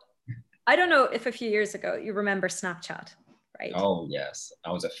 So I don't know if a few years ago you remember Snapchat, right? Oh yes,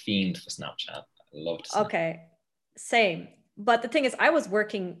 I was a fiend for Snapchat. I loved Snapchat. Okay, same. But the thing is, I was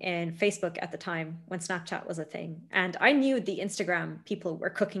working in Facebook at the time when Snapchat was a thing. And I knew the Instagram people were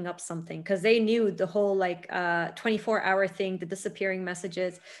cooking up something because they knew the whole like 24-hour thing, the disappearing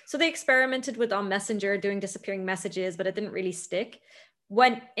messages. So they experimented with on Messenger doing disappearing messages, but it didn't really stick.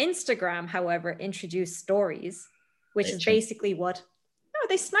 When Instagram, however, introduced stories, which is basically what, no,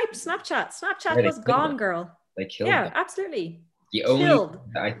 they sniped Snapchat. Snapchat was gone, girl. They killed them. Absolutely. The only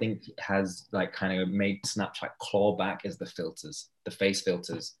that I think has like kind of made Snapchat claw back is the filters, the face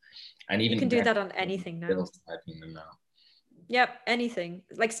filters. And even you can do that on anything now. Yep, anything.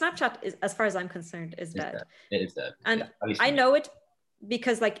 Like Snapchat is, as far as I'm concerned, is dead. It is dead. And I know it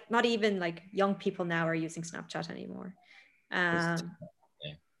because like not even like young people now are using Snapchat anymore.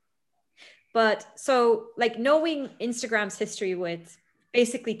 But so like knowing Instagram's history with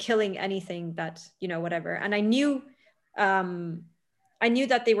basically killing anything that, you know, whatever. And I knew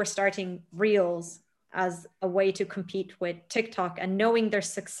that they were starting Reels as a way to compete with TikTok, and knowing their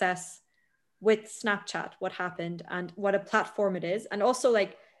success with Snapchat, what happened and what a platform it is. And also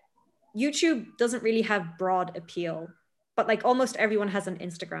like YouTube doesn't really have broad appeal, but like almost everyone has an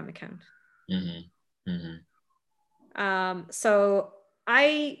Instagram account. So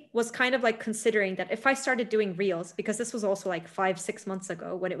I was kind of like considering that if I started doing Reels, because this was also like 5-6 months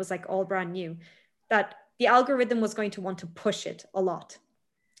ago when it was like all brand new, that the algorithm was going to want to push it a lot,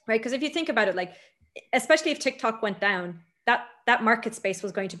 right? Because if you think about it, like, especially if TikTok went down, that market space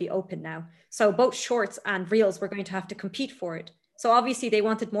was going to be open now. So both shorts and Reels were going to have to compete for it. So obviously they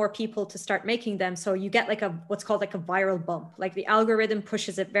wanted more people to start making them. So you get like what's called like a viral bump. Like the algorithm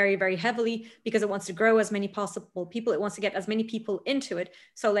pushes it very, very heavily because it wants to grow as many possible people. It wants to get as many people into it.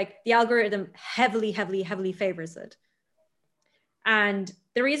 So like the algorithm heavily, heavily, heavily favors it. And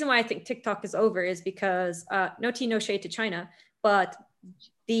the reason why I think TikTok is over is because no tea, no shade to China, but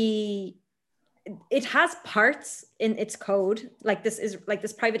it has parts in its code, like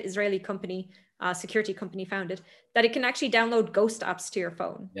this private Israeli company, security company founded, that it can actually download ghost apps to your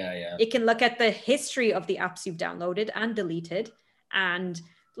phone. Yeah. It can look at the history of the apps you've downloaded and deleted. And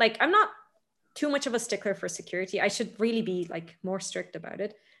like, I'm not too much of a stickler for security. I should really be like more strict about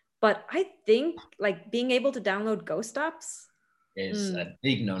it. But I think like being able to download ghost apps is a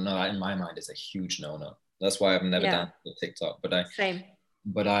big no-no. In my mind, is a huge no-no. That's why I've never done TikTok.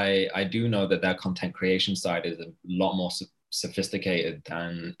 But I do know that their content creation side is a lot more sophisticated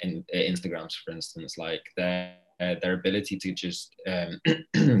than in Instagram's, for instance. Like their ability to just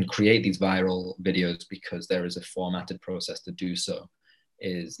create these viral videos because there is a formatted process to do so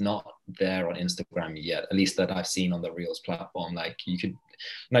is not there on Instagram yet, at least that I've seen on the Reels platform. Like you could,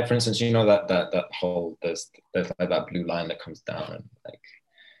 like for instance, you know that whole there's like that blue line that comes down and like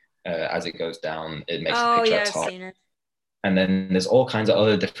as it goes down, it makes the picture top. Seen it. And then there's all kinds of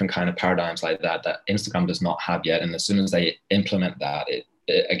other different kind of paradigms like that Instagram does not have yet. And as soon as they implement that, it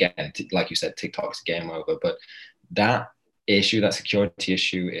again, like you said, TikTok's game over. But that issue, that security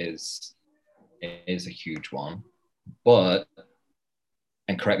issue, is a huge one. But,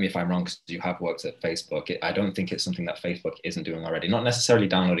 and correct me if I'm wrong, because you have worked at Facebook, I don't think it's something that Facebook isn't doing already. Not necessarily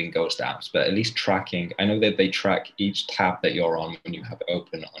downloading ghost apps, but at least tracking. I know that they track each tab that you're on when you have it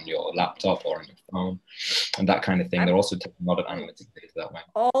open on your laptop or on your phone and that kind of thing. They're also taking a lot of analytic data that way.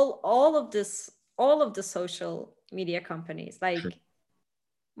 All of the social media companies, like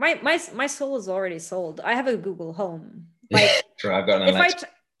my soul is already sold. I have a Google Home. Like True, I've got an Alexa.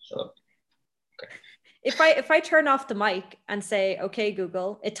 If I turn off the mic and say, okay,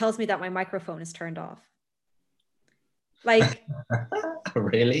 Google, it tells me that my microphone is turned off. Like,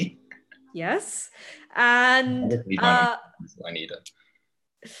 really? Yes. And I need it.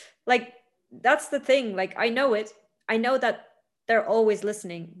 Like, that's the thing. Like, I know it. I know that they're always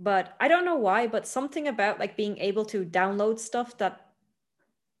listening, but I don't know why, but something about like being able to download stuff that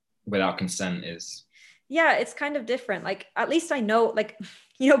without consent is, yeah, it's kind of different. Like, at least I know, like,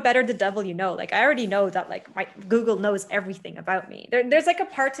 you know, better the devil you know. Like, I already know that like my Google knows everything about me. There's like a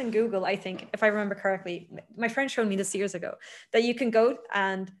part in Google, I think, if I remember correctly, my friend showed me this years ago, that you can go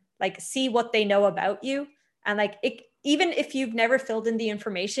and like see what they know about you. And like, it, even if you've never filled in the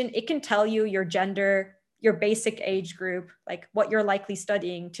information, it can tell you your gender, your basic age group, like what you're likely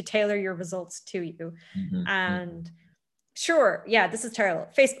studying to tailor your results to you. Mm-hmm. And sure, yeah, this is terrible.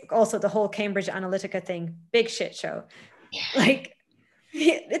 Facebook, also the whole Cambridge Analytica thing, big shit show. Like,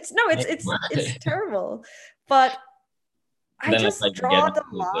 it's terrible. But I then it's just like you get draw the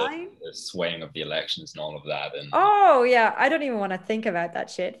into line. the swaying of the elections and all of that, and Oh yeah, I don't even want to think about that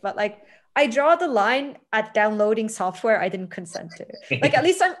shit. But like, I draw the line at downloading software I didn't consent to. Like, at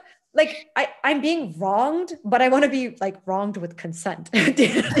least I'm like I'm being wronged, but I want to be like wronged with consent. Do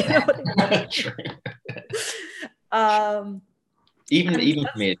you know what I mean? True. Um, Even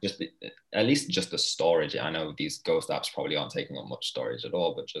for me, just at least just the storage. I know these ghost apps probably aren't taking up much storage at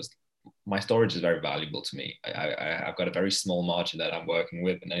all, but just my storage is very valuable to me. I've got a very small margin that I'm working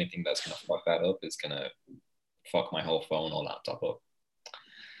with, and anything that's gonna fuck that up is gonna fuck my whole phone or laptop up.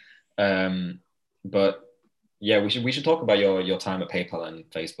 But yeah, we should talk about your time at PayPal and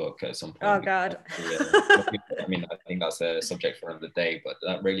Facebook at some oh point. God. I mean, I think that's a subject for another day, but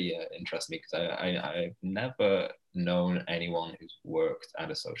that really interests me because I've never known anyone who's worked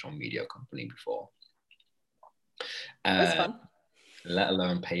at a social media company before. That's fun. Let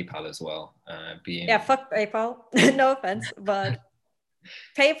alone PayPal as well. Yeah, fuck PayPal. No offense, but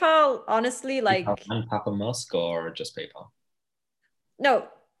PayPal, honestly, PayPal like, and Papa Musk or just PayPal? no,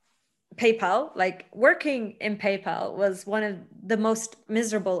 PayPal, like working in PayPal was one of the most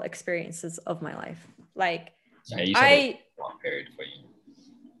miserable experiences of my life. Like, Yeah, you said it was a long period for you.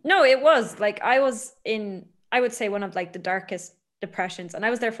 no, it was like I was in, I would say one of like the darkest depressions, and I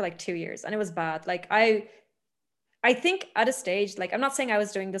was there for like 2 years, and it was bad. Like I think at a stage, like I'm not saying I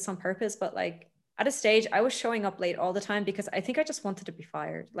was doing this on purpose, but like at a stage I was showing up late all the time because I think I just wanted to be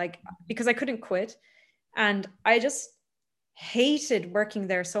fired, like because I couldn't quit. And I just hated working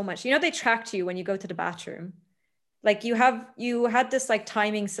there so much. You know, they tracked you when you go to the bathroom. Like you had this like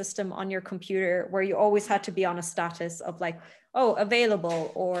timing system on your computer where you always had to be on a status of like, oh,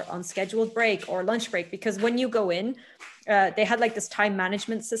 available or on scheduled break or lunch break. Because when you go in, they had like this time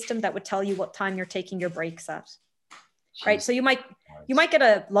management system that would tell you what time you're taking your breaks at. Right. So you might get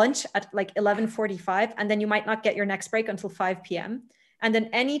a lunch at like 11:45, and then you might not get your next break until 5 p.m. And then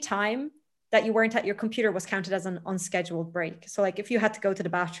any time that you weren't at your computer was counted as an unscheduled break. So like if you had to go to the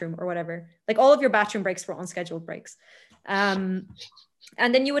bathroom or whatever, like all of your bathroom breaks were unscheduled breaks. And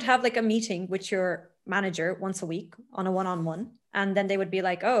then you would have like a meeting with your manager once a week on a one-on-one. And then they would be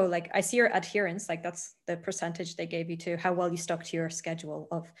like, oh, like I see your adherence, like that's the percentage they gave you to how well you stuck to your schedule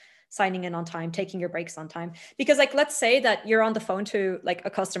of signing in on time, taking your breaks on time. Because like, let's say that you're on the phone to like a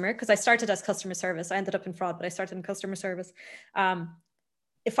customer, because I started as customer service. I ended up in fraud, but I started in customer service.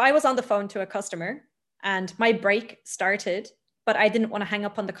 If I was on the phone to a customer and my break started, but I didn't want to hang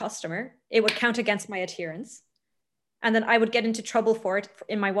up on the customer, it would count against my adherence. And then I would get into trouble for it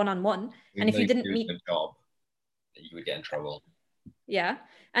in my one-on-one. And if you didn't meet the job, you would get in trouble. Yeah.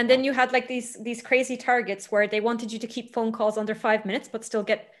 And then you had like these crazy targets where they wanted you to keep phone calls under 5 minutes, but still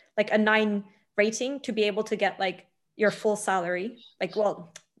get like a 9 rating to be able to get like your full salary. Like,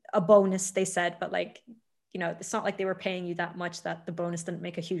 well, a bonus, they said, but like, you know, it's not like they were paying you that much that the bonus didn't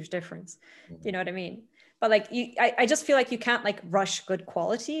make a huge difference. Do you know what I mean? But like I just feel like you can't like rush good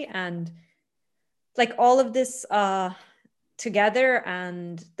quality, and like all of this together,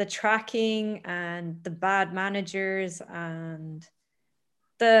 and the tracking and the bad managers, and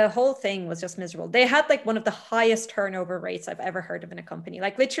the whole thing was just miserable. They had like one of the highest turnover rates I've ever heard of in a company.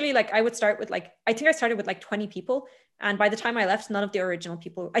 Like literally, like I would start with like, I think I started with like 20 people. And by the time I left, none of the original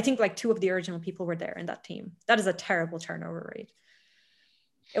people, I think like 2 of the original people were there in that team. That is a terrible turnover rate.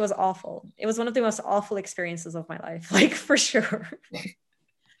 It was awful. It was one of the most awful experiences of my life, like for sure.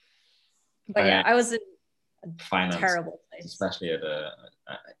 But yeah, I was in a finance, terrible place. especially at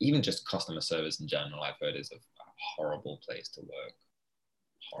even just customer service in general, I've heard is a horrible place to work.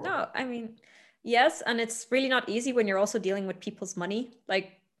 Horrible. No, I mean, yes, and it's really not easy when you're also dealing with people's money.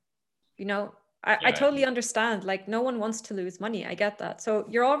 Like, you know, I totally understand. Like, no one wants to lose money. I get that. So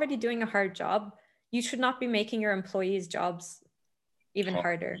you're already doing a hard job. You should not be making your employees' jobs even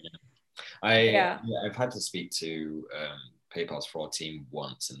harder. Yeah. I've had to speak to PayPal's fraud team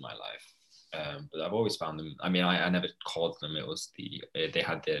once in my life. But I've always found them. I mean, I never called them. It was they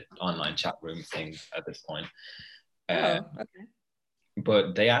had the online chat room thing at this point. Okay.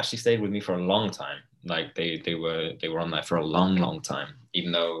 But they actually stayed with me for a long time. Like they were on there for a long time,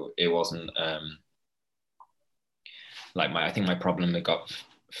 even though it wasn't like I think my problem that got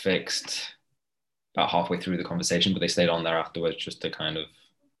fixed about halfway through the conversation, but they stayed on there afterwards just to kind of.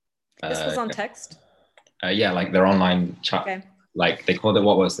 This was on text? Yeah, like their online chat. Okay. Like they called it,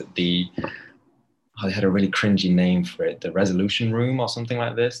 what was it? They had a really cringy name for it, the resolution room or something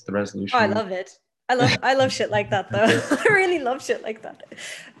like this. The resolution. Oh, I love it. I love shit like that though. I really love shit like that.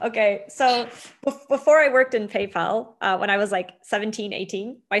 Okay, so before I worked in PayPal, when I was like 17,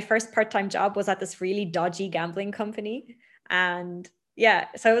 18, my first part-time job was at this really dodgy gambling company. And Yeah,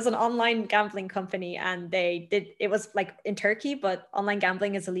 so it was an online gambling company, and it was like in Turkey, but online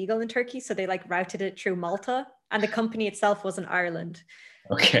gambling is illegal in Turkey, so they like routed it through Malta, and the company itself was in Ireland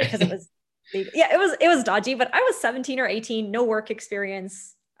because it Okay. was legal. Yeah, it was dodgy, but I was 17 or 18, no work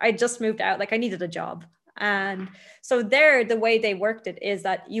experience. I just moved out, like I needed a job. And so there, the way they worked it is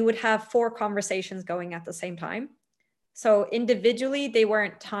that you would have four conversations going at the same time. So individually, they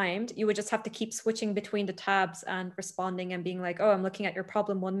weren't timed. You would just have to keep switching between the tabs and responding and being like, oh, I'm looking at your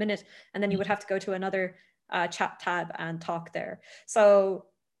problem 1 minute. And then you would have to go to another chat tab and talk there. So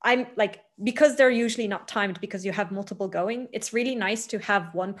I'm like, because they're usually not timed because you have multiple going, it's really nice to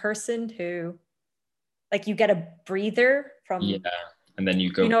have one person who, like, you get a breather Yeah. from, And then you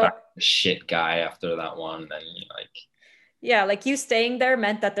you go know, back to the shit guy after that one, and you like, yeah, like you staying there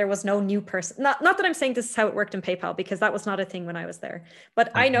meant that there was no new person. Not that I'm saying this is how it worked in PayPal, because that was not a thing when I was there.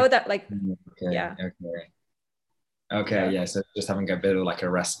 But I know that, like, okay, yeah, okay. Okay, yeah. yeah. So just having a bit of like a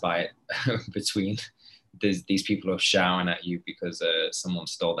respite between these people who are shouting at you because someone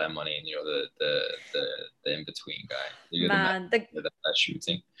stole their money, and you're the in between guy. You're the man Man, the with that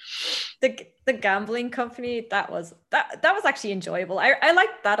shooting. the gambling company, that was actually enjoyable. I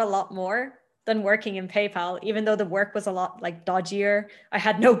liked that a lot more than working in PayPal, even though the work was a lot like dodgier. I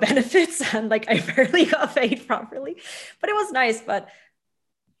had no benefits and like I barely got paid properly. But it was nice. But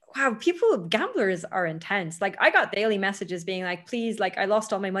wow, gamblers are intense. Like I got daily messages being like, please, like I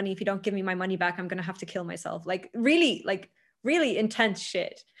lost all my money. If you don't give me my money back, I'm gonna have to kill myself. Like really intense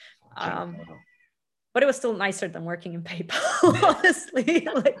shit. Um, but it was still nicer than working in PayPal, honestly.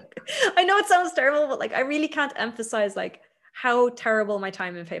 Like I know it sounds terrible, but like I really can't emphasize like how terrible my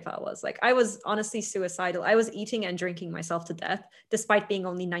time in PayPal was. Like I was honestly suicidal. I was eating and drinking myself to death despite being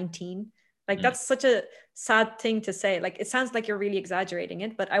only 19. Like Mm. that's such a sad thing to say. Like it sounds like you're really exaggerating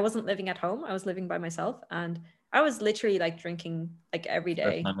it, but I wasn't living at home. I was living by myself, and I was literally like drinking like every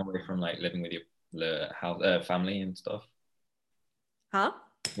First day. time away from like living with your house, family and stuff. Huh?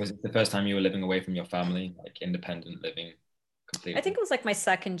 Was it the first time you were living away from your family, like independent living I think completely? it was like my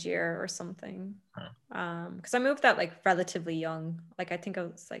second year or something. Huh. Because I moved out like relatively young. Like I think I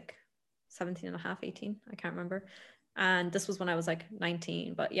was like 17 and a half, 18. I can't remember. And this was when I was like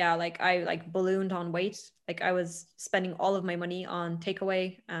 19. But yeah, like I like ballooned on weight. Like I was spending all of my money on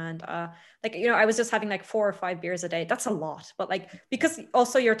takeaway, and like I was just having like 4 or 5 beers a day. That's a lot. But like because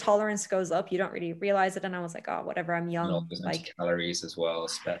also your tolerance goes up, you don't really realize it. And I was like, oh, whatever, I'm And all young. those empty Like calories as well,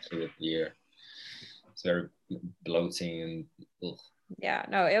 especially with beer. It's very bloating and ugh. yeah,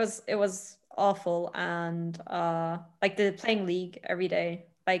 no, it was awful. And like the playing League every day,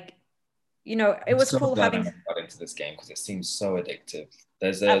 like it I'm was so cool glad I having never got into this game because it seems so addictive.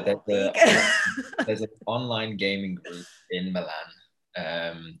 There's I a love League. there's an online gaming group in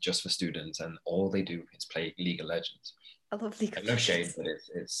Milan, just for students, and all they do is play League of Legends. I love League Like of no shade,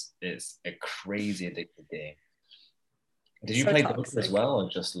 Legends. but it's a crazy addictive game. Did you So play Dota as toxic. well, or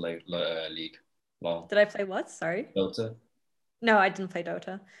just like League? Lol. Did I play what? Sorry. Dota. No, I didn't play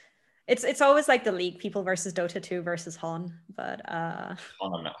Dota. It's always like the League people versus Dota 2 versus Han, but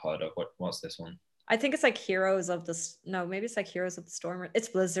Oh, I'm not heard of. What's this one? I think it's like Heroes of the no, maybe it's like Heroes of the Storm. It's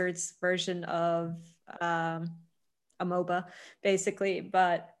Blizzard's version of um a MOBA, basically.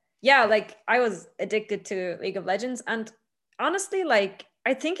 But yeah, like I was addicted to League of Legends. And honestly, like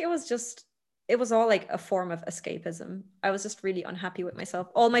I think it was all like a form of escapism. I was just really unhappy with myself.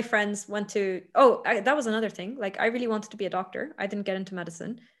 All my friends went to, that was another thing. Like I really wanted to be a doctor. I didn't get into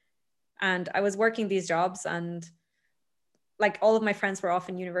medicine. And I was working these jobs, and like all of my friends were off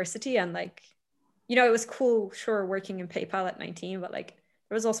in university, and like, it was cool, sure, working in PayPal at 19, but like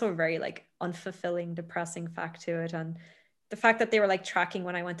there was also a very like unfulfilling, depressing fact to it. And the fact that they were like tracking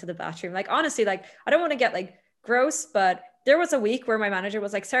when I went to the bathroom, like honestly, like I don't want to get like gross, but there was a week where my manager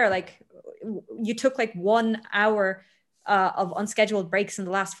was like, Sarah, like you took like 1 hour of unscheduled breaks in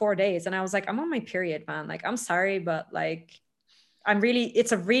the last 4 days. And I was like, I'm on my period, man. Like, I'm sorry, but like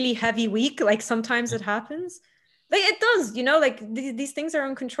it's a really heavy week. Like sometimes it happens. Like it does, like these things are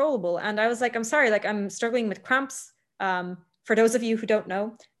uncontrollable. And I was like, I'm sorry, like I'm struggling with cramps. For those of you who don't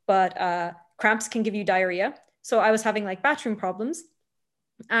know, but cramps can give you diarrhea. So I was having like bathroom problems.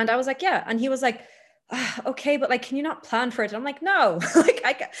 And I was like, yeah. And he was like, okay, but like, can you not plan for it? And I'm like, no, like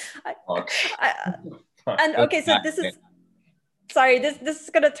I, Fuck. I Fuck. and okay, so this is sorry, this is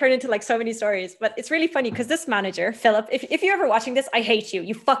gonna turn into like so many stories, but it's really funny because this manager, Philip, if you're ever watching this, I hate you.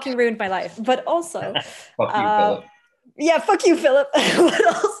 You fucking ruined my life. But also, Fuck you, uh, Philip. yeah, fuck you, Philip. But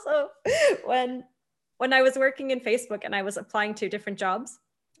also, when when I was working in Facebook and I was applying to different jobs,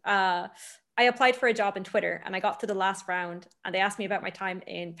 uh, I applied for a job in Twitter, and I got to the last round, and they asked me about my time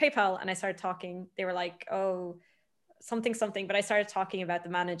in PayPal, and I started talking. They were like, "Oh, something something, but I started talking about the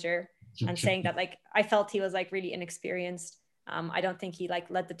manager and saying that like I felt he was like really inexperienced. I don't think he like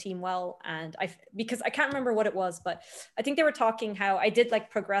led the team well, and because I can't remember what it was, but I think they were talking how I did like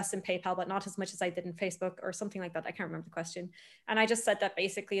progress in PayPal, but not as much as I did in Facebook or something like that. I can't remember the question, and I just said that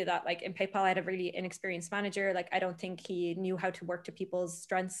basically that like in PayPal I had a really inexperienced manager. Like I don't think he knew how to work to people's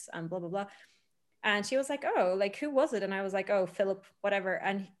strengths and blah blah blah. And she was like, oh, like who was it? And I was like, oh, Philip, whatever.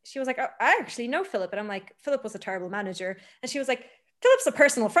 And she was like, oh, I actually know Philip. And I'm like, Philip was a terrible manager. And she was like, Philip's a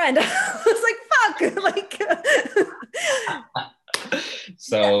personal friend. I was like, fuck. Like,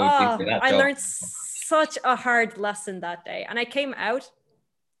 So I learned such a hard lesson that day. And I came out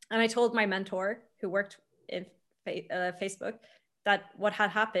and I told my mentor who worked in Facebook that what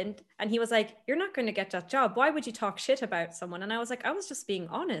had happened. And he was like, you're not going to get that job. Why would you talk shit about someone? And I was like, I was just being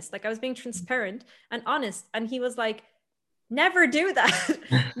honest. Like I was being transparent and honest. And he was like, never do that.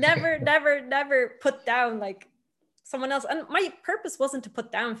 never put down like someone else. And my purpose wasn't to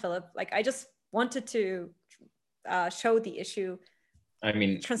put down Philip. Like I just wanted to show the issue. I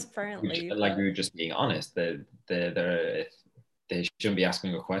mean, transparently. Like we were just being honest. They shouldn't be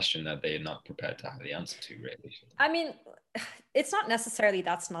asking a question that they're not prepared to have the answer to, really. I mean, it's not necessarily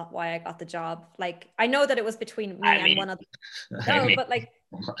that's not why I got the job. Like, I know that it was between me and one other. No, but like,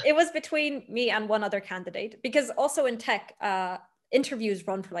 it was between me and one other candidate, because also in tech, interviews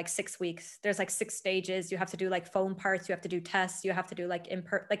run for like 6 weeks. There's like 6 stages. You have to do like phone parts. You have to do tests. You have to do like in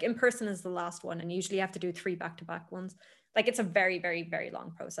person is the last one, and usually you have to do 3 back-to-back ones. Like, it's a very, very, very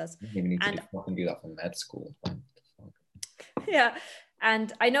long process. You need to do that from med school. Yeah.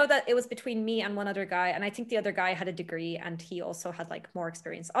 And I know that it was between me and one other guy. And I think the other guy had a degree and he also had like more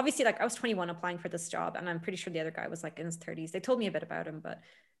experience. Obviously, like I was 21 applying for this job, and I'm pretty sure the other guy was like in his 30s. They told me a bit about him, but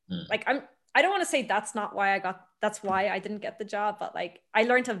like I don't want to say that's why I didn't get the job, but like I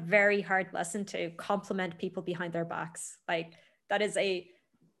learned a very hard lesson to compliment people behind their backs. Like that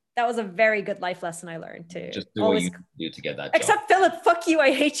was a very good life lesson I learned to just do always, what you do to get that job. Except Philip, fuck you,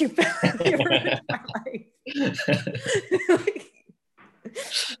 I hate you, Philip.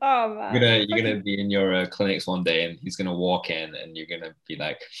 Oh man, you're gonna be in your clinics one day, and he's gonna walk in, and you're gonna be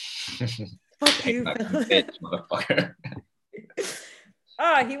like, "Fuck you, bitch, motherfucker."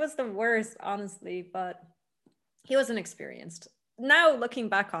 He was the worst, honestly, but he was inexperienced. Now looking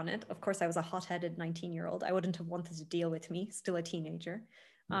back on it, of course, I was a hot-headed 19-year-old. I wouldn't have wanted to deal with me, still a teenager.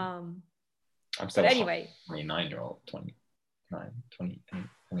 I'm still anyway, 29-year-old, 29, 20,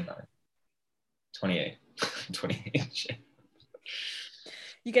 29, 28, 28.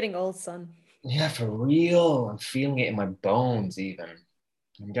 You're getting old, son. Yeah, for real. I'm feeling it in my bones even.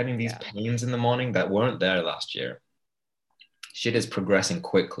 I'm getting these pains in the morning that weren't there last year. Shit is progressing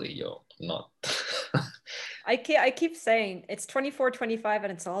quickly, yo. Not. I keep saying it's 24, 25,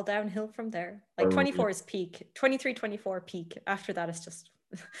 and it's all downhill from there. Like 24 is peak. 23, 24 peak. After that, it's just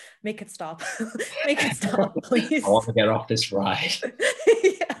make it stop. Make it stop, please. I want to get off this ride.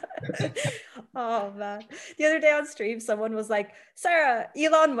 Yeah. Oh man, the other day on stream someone was like, Sarah,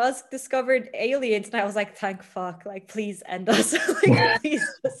 Elon Musk discovered aliens, and I was like, thank fuck, like please end us. Like, please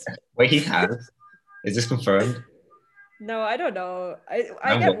just... Wait, he has? Is this confirmed? No, I don't know.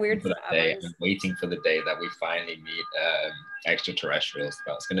 I get weird for that day. I'm waiting for the day that we finally meet extraterrestrials.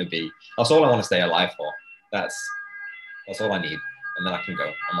 That's all I want to stay alive for. That's all I need, and then I can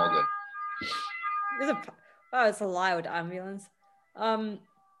go. I'm all good. It's a loud ambulance.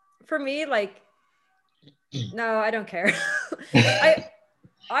 For me, like, no, I don't care.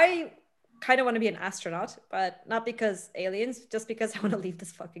 I kind of want to be an astronaut, but not because aliens, just because I want to leave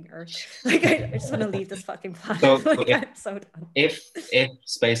this fucking earth. Like, I just want to leave this fucking planet. So, like, I'm so done. If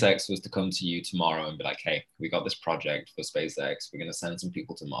SpaceX was to come to you tomorrow and be like, hey, we got this project for SpaceX, we're going to send some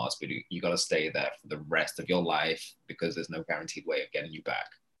people to Mars, but you got to stay there for the rest of your life because there's no guaranteed way of getting you back,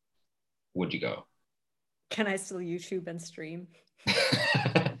 would you go? Can I still YouTube and stream?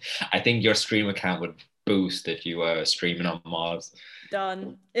 I think your stream account would boost if you were streaming on Mars.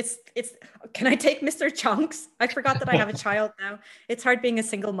 Done. It's can I take Mr. Chunks? I forgot that I have a child now. It's hard being a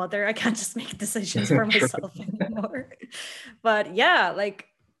single mother. I can't just make decisions for myself anymore. But yeah, like,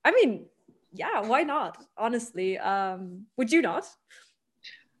 I mean, yeah, why not? Honestly, would you not?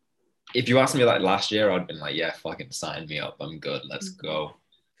 If you asked me like last year, I'd been like, yeah, fucking sign me up. I'm good. Let's go.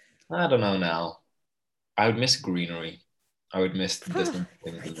 I don't know now. I would miss greenery. I would miss the distant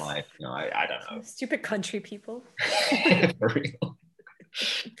things in life. No, I don't know. Stupid country people. For real.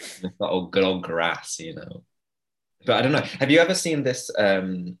 It's that good old grass, you know. But I don't know. Have you ever seen this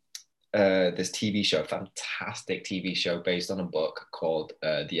this TV show, fantastic TV show based on a book called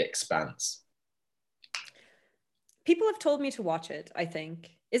The Expanse? People have told me to watch it, I think.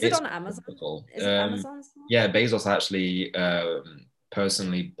 Is it It's on Amazon? wonderful. Is it Amazon? Yeah, Bezos actually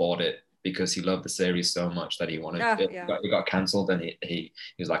personally bought it because he loved the series so much that he wanted Ah, it. yeah. It got cancelled, and he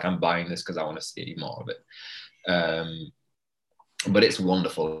was like, "I'm buying this because I want to see more of it." But it's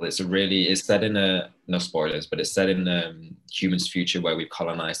wonderful. It's set in a, no spoilers, but it's set in humans' future where we've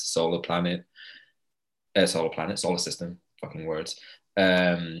colonized the solar system, fucking words.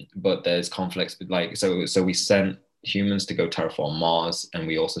 But there's conflicts with, like, so we sent humans to go terraform Mars, and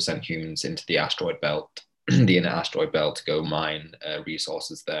we also sent humans into the asteroid belt, the inner asteroid belt, to go mine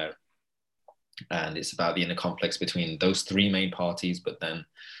resources there. And it's about the inner conflicts between those three main parties, but then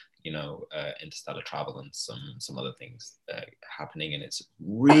interstellar travel and some other things happening, and it's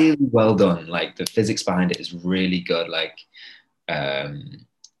really well done. Like, the physics behind it is really good. Like,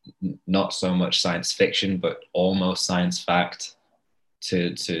 not so much science fiction, but almost science fact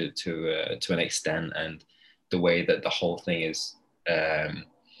to an extent, and the way that the whole thing is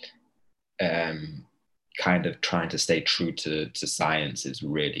kind of trying to stay true to science is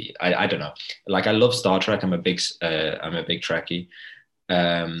really, I don't know. Like, I love Star Trek. I'm a big Trekkie.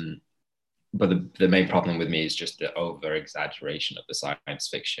 But the main problem with me is just the over exaggeration of the science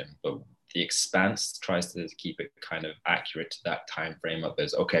fiction. But The Expanse tries to keep it kind of accurate to that time frame of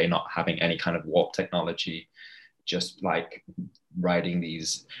this, okay, not having any kind of warp technology, just like riding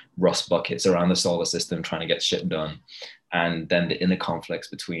these rust buckets around the solar system trying to get shit done. And then the inner conflicts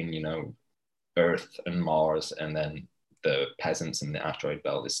between, Earth and Mars, and then the peasants in the asteroid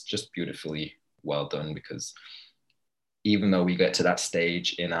belt is just beautifully well done, because even though we get to that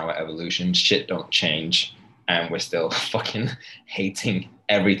stage in our evolution, shit don't change, and we're still fucking hating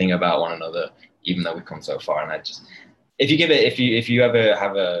everything about one another, even though we've come so far. And if you ever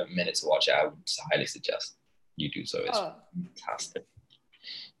have a minute to watch it, I would highly suggest you do so. It's fantastic.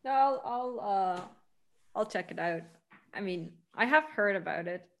 No, I'll check it out. I mean, I have heard about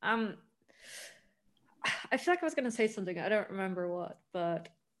it. I feel like I was gonna say something. I don't remember what, but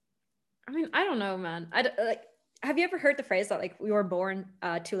I mean, I don't know, man. Like. Have you ever heard the phrase that, like, we were born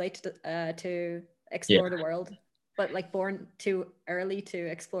too late to explore the world, but like born too early to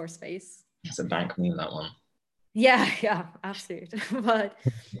explore space? It's a bank meme, that one. Yeah, absolutely. But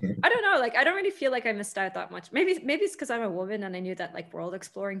I don't know. Like, I don't really feel like I missed out that much. Maybe it's because I'm a woman and I knew that, like, world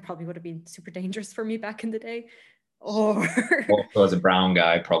exploring probably would have been super dangerous for me back in the day. Or as a brown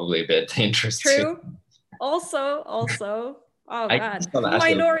guy, probably a bit dangerous. True. Too. Also, oh man,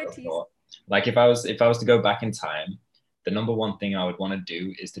 minorities. Like, if I was to go back in time, the number one thing I would want to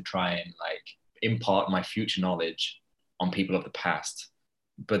do is to try and, like, impart my future knowledge on people of the past.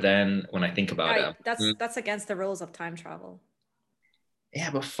 But then when I think about it, that's against the rules of time travel.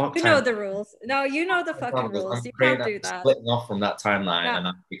 Yeah, but fuck. You know the rules. No, you know the fucking rules. You can't do that. Splitting off from that timeline, and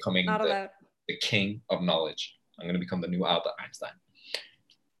I'm becoming the king of knowledge. I'm going to become the new Albert Einstein.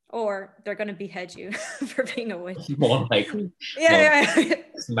 Or they're going to behead you for being a witch. More likely. Yeah.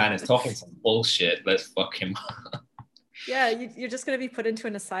 This man is talking some bullshit. Let's fuck him up. Yeah, you're just going to be put into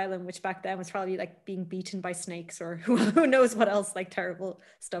an asylum, which back then was probably like being beaten by snakes, or who knows what else, like terrible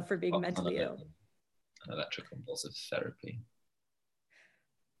stuff for being mentally ill. Electroconvulsive therapy.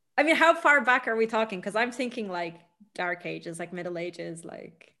 I mean, how far back are we talking? Because I'm thinking like Dark Ages, like Middle Ages,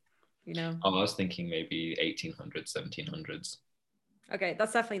 like, Oh, I was thinking maybe 1800s, 1700s. Okay,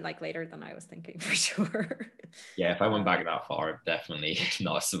 that's definitely like later than I was thinking, for sure. Yeah, if I went back that far, I'm definitely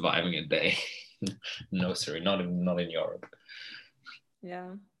not surviving a day. No, sorry, not in Europe. Yeah.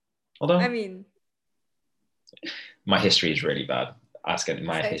 Although, I mean, my history is really bad.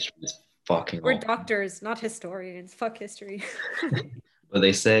 My history is fucking We're awful. Doctors, not historians. Fuck history. But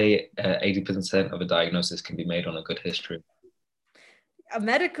they say 80% of a diagnosis can be made on a good history. A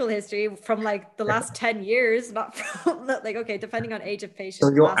medical history from like the last 10 years, not from like, okay, depending on age of patient.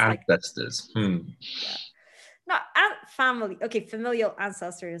 So your ancestors. Yeah. Not family. Okay, familial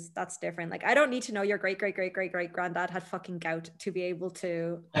ancestors, that's different. Like, I don't need to know your great granddad had fucking gout to be able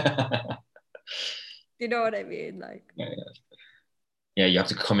to. You know what I mean? Like, yeah, you have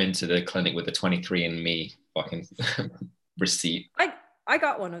to come into the clinic with the 23andMe fucking receipt. I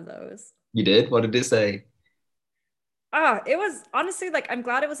got one of those. You did? What did it say? It was honestly, like, I'm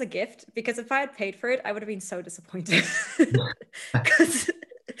glad it was a gift, because if I had paid for it, I would have been so disappointed. Because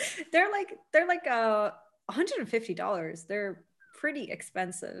they're like $150. They're pretty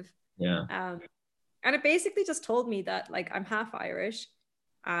expensive. Yeah. And it basically just told me that, like, I'm half Irish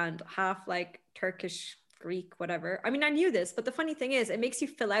and half like Turkish, Greek, whatever. I mean, I knew this, but the funny thing is, it makes you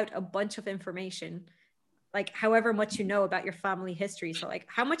fill out a bunch of information, like however much you know about your family history. So like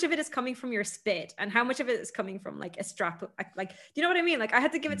how much of it is coming from your spit and how much of it is coming from like a strap, like, do you know what I mean? Like, I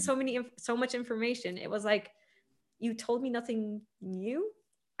had to give it so much information. It was like, you told me nothing new.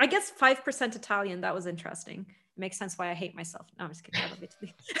 I guess 5% Italian. That was interesting. It makes sense why I hate myself. No, I'm just kidding. I love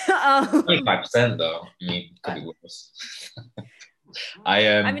Italy. 25% though. I mean, it could be worse.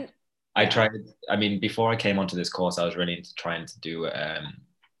 I mean, I yeah. tried. I mean, before I came onto this course, I was really into trying to do. I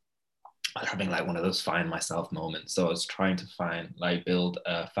was having like one of those find myself moments. So I was trying to build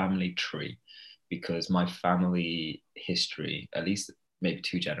a family tree, because my family history, at least maybe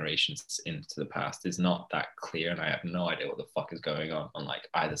 2 generations into the past, is not that clear, and I have no idea what the fuck is going on like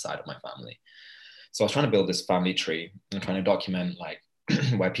either side of my family. So I was trying to build this family tree and trying to document like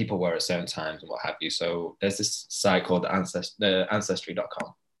where people were at certain times and what have you. So there's this site called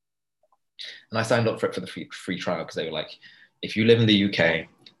Ancestry.com. And I signed up for it for the free trial, because they were like, if you live in the UK,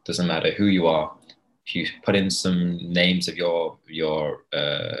 doesn't matter who you are, if you put in some names of your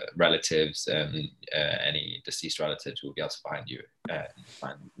relatives and any deceased relatives, will be able to find you and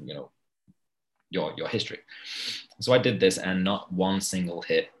find your history. So I did this, and not one single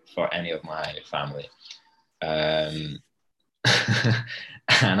hit for any of my family. And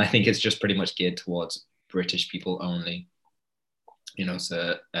I think it's just pretty much geared towards British people only,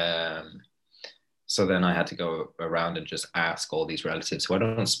 so then I had to go around and just ask all these relatives who I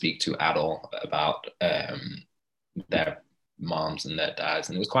don't speak to at all about their moms and their dads.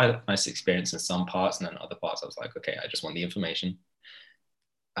 And it was quite a nice experience in some parts. And then other parts, I was like, okay, I just want the information.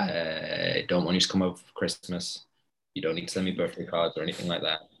 I don't want you to come over for Christmas. You don't need to send me birthday cards or anything like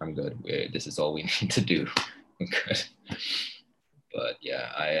that. I'm good. This is all we need to do. I'm good. But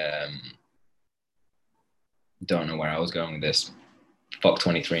yeah, I don't know where I was going with this. Fuck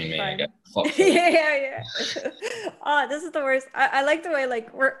 23andMe, I guess. Fuck yeah. This is the worst. I like the way like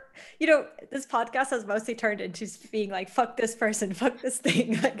this podcast has mostly turned into being like, fuck this person, fuck this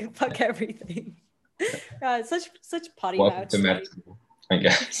thing, like fuck everything. Such potty mouths. Like, I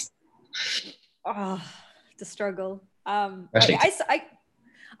guess. Oh, the struggle. I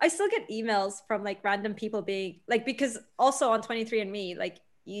still get emails from like random people being like, because also on 23andMe, like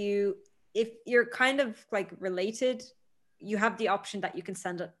if you're kind of like related, you have the option that you can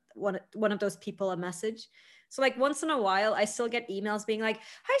send one of those people a message. So like once in a while, I still get emails being like,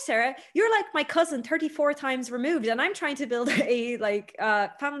 hi, Sarah, you're like my cousin 34 times removed, and I'm trying to build a like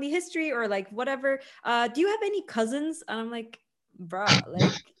family history or like whatever. Do you have any cousins? And I'm like, bruh,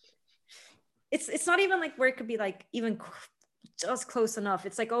 like it's not even like where it could be like even just close enough.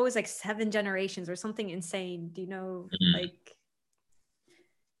 It's like always like 7 generations or something insane. Do you know, like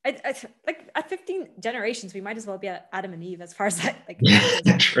like at 15 generations, we might as well be at Adam and Eve as far as that like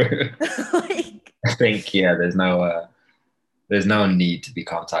true. like, I think there's no need to be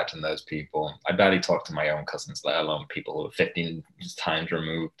contacting those people. I barely talk to my own cousins, let alone people who are 15 times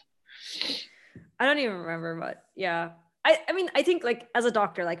removed. I don't even remember, but yeah. I mean, I think like as a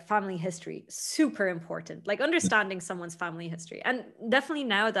doctor, like family history, super important, like understanding someone's family history. And definitely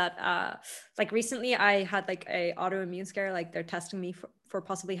now that like recently I had like a autoimmune scare, like they're testing me for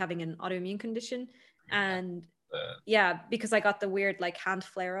possibly having an autoimmune condition. And yeah, because I got the weird like hand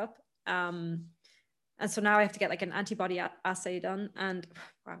flare up. And so now I have to get like an antibody assay done. And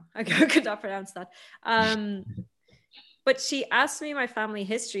wow, I could not pronounce that. But she asked me my family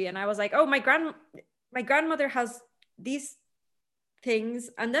history, and I was like, oh, my grandmother has these things.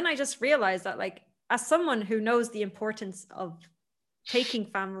 And then I just realized that like, as someone who knows the importance of taking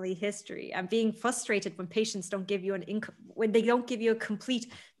family history and being frustrated when patients don't give you when they don't give you a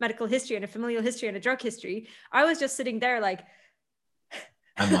complete medical history and a familial history and a drug history, I was just sitting there like,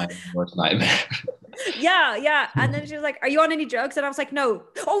 I'm my worst nightmare. yeah. And then she was like, are you on any drugs? And I was like, no.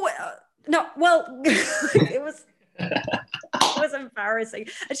 No, well, it was embarrassing.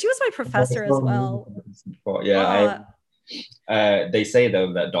 And she was my professor as well. Yeah, they say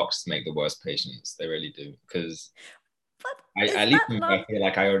though that doctors make the worst patients. They really do, because I feel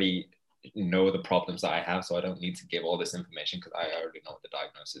like I already know the problems that I have, so I don't need to give all this information because I already know what the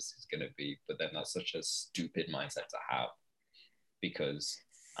diagnosis is going to be. But then that's such a stupid mindset to have, because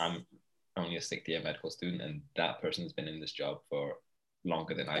I'm only a 6th-year medical student, and that person has been in this job for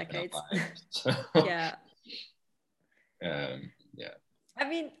longer than I've been alive. So, yeah. Yeah.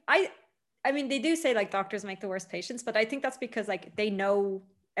 I mean, they do say like doctors make the worst patients, but I think that's because like they know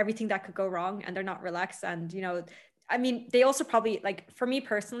everything that could go wrong and they're not relaxed. And, I mean, they also probably like, for me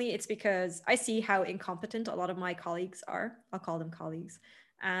personally, it's because I see how incompetent a lot of my colleagues are. I'll call them colleagues,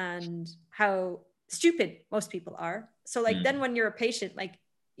 and how stupid most people are. So like, then when you're a patient, like,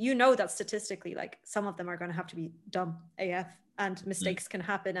 that statistically, like some of them are going to have to be dumb AF, and mistakes can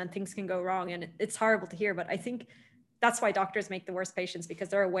happen and things can go wrong. And it's horrible to hear, but I think that's why doctors make the worst patients, because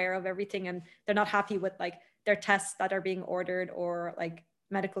they're aware of everything and they're not happy with like their tests that are being ordered or like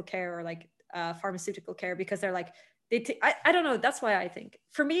medical care or like pharmaceutical care, because they're like, I don't know. That's why I think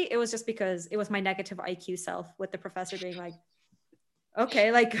for me, it was just because it was my negative IQ self with the professor being like,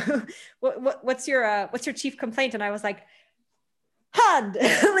 okay, like what's your chief complaint? And I was like, hand.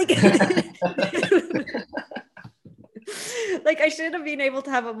 Like, like I should have been able to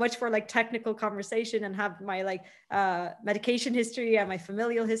have a much more like technical conversation and have my like medication history and my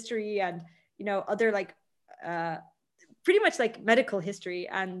familial history and, you know, other like pretty much like medical history.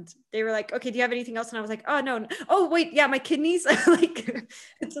 And they were like, okay, do you have anything else? And I was like, oh no. Oh wait, yeah, my kidneys. Like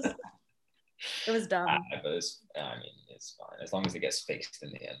it's just, it was dumb. But I mean, it's fine as long as it gets fixed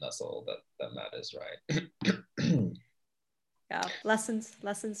in the end. That's all that matters, right? Yeah,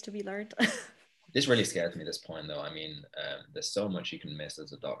 lessons to be learned. This really scares me, this point, though. I mean, there's so much you can miss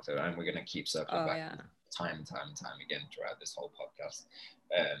as a doctor, and we're going to keep circling back time and time and time again throughout this whole podcast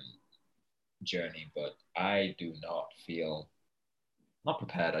journey. But I do not feel not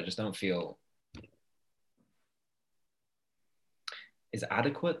prepared. I just don't feel. Is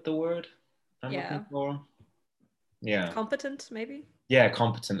adequate the word I'm looking for? Yeah. Competent, maybe? Yeah,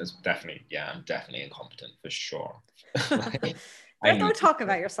 competent is definitely, yeah, I'm definitely incompetent for sure. Like, don't talk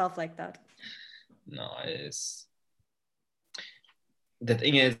about yourself like that. No, the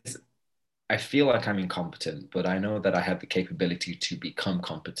thing is, I feel like I'm incompetent, but I know that I have the capability to become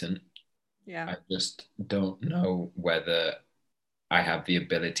competent. Yeah. I just don't know whether I have the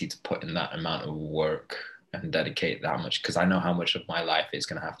ability to put in that amount of work and dedicate that much, because I know how much of my life is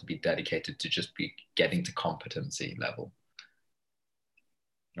going to have to be dedicated to just be getting to competency level.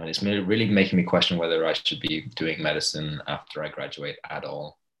 And it's really making me question whether I should be doing medicine after I graduate at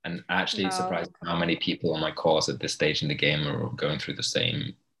all. And actually surprised how many people on my course at this stage in the game are going through the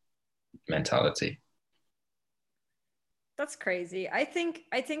same mentality. That's crazy. I think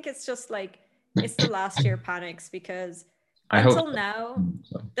it's just like, it's the last year panics, because until now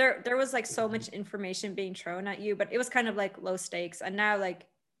there was like so much information being thrown at you, but it was kind of like low stakes. And now like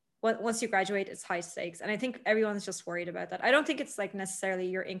once you graduate, it's high stakes. And I think everyone's just worried about that. I don't think it's like necessarily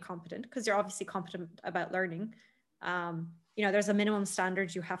you're incompetent, because you're obviously competent about learning. You know, there's a minimum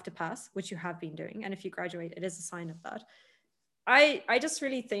standard you have to pass, which you have been doing. And if you graduate, it is a sign of that. I just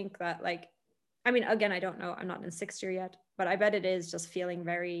really think that, like, I mean, again, I don't know. I'm not in 6th year yet, but I bet it is just feeling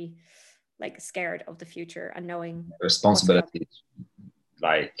very like scared of the future and knowing the responsibility is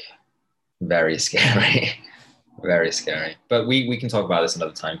like very scary. Very scary. But we can talk about this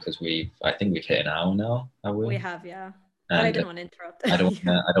another time, because I think we've hit an hour now, have we? We have, yeah. But I didn't want to interrupt. I don't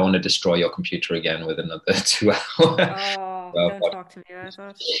want to destroy your computer again with another 2 hours. Oh, don't talk to me about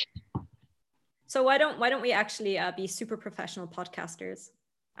that. So why don't we actually be super professional podcasters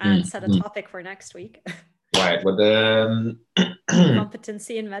and set a topic for next week? Right, with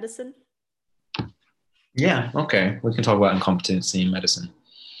competency in medicine. Yeah, okay. We can talk about incompetency in medicine.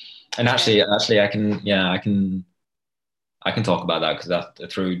 And actually I can talk about that, because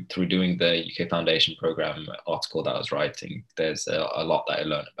that through doing the UK Foundation program article that I was writing, there's a lot that I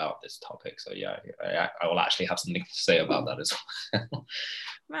learned about this topic. So yeah, I will actually have something to say about that as well.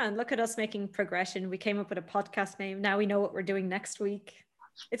 Man, look at us making progression. We came up with a podcast name. Now we know what we're doing next week.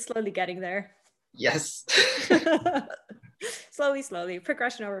 It's slowly getting there. Yes. Slowly.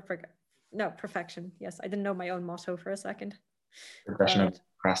 Progression over perfection. Yes, I didn't know my own motto for a second. Progression over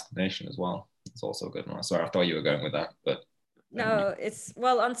procrastination as well. It's also a good one. Sorry, I thought you were going with that, but no, it's,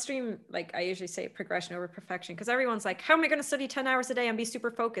 well, on stream, like I usually say progression over perfection, because everyone's like, how am I going to study 10 hours a day and be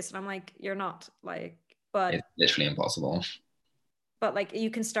super focused? And I'm like, you're not, like, but it's literally impossible. But like, you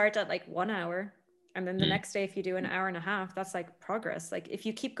can start at like 1 hour, and then the next day, if you do an hour and a half, that's like progress. Like, if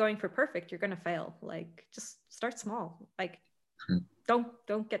you keep going for perfect, you're going to fail. Like, just start small. Like,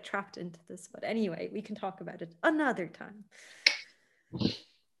 don't get trapped into this. But anyway, we can talk about it another time.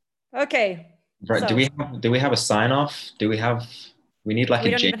 Okay. Right. So, do we have a sign off? We need like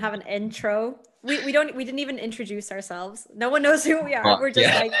we don't even have an intro. We didn't even introduce ourselves. No one knows who we are. We're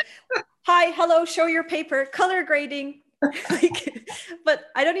just like, hi, hello, show your paper, color grading. Like, but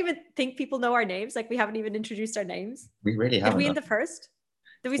I don't even think people know our names. Like, we haven't even introduced our names. We really haven't. Did we in the first?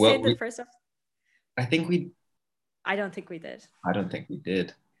 Did we say in the first? I think we. I don't think we did. I don't think we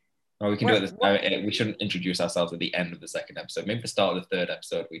did. Oh, we can do it. We shouldn't introduce ourselves at the end of the second episode. Maybe the start of the third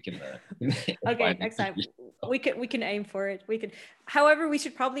episode. We can. Okay, next time we can aim for it. We could. However, we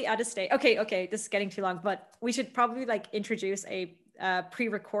should probably add a state. Okay. This is getting too long, but we should probably like introduce a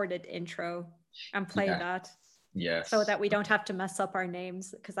pre-recorded intro and play that. Yes. So that we don't have to mess up our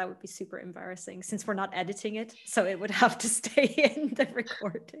names, because that would be super embarrassing since we're not editing it. So it would have to stay in the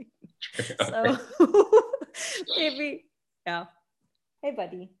recording. So maybe, yeah. Hey,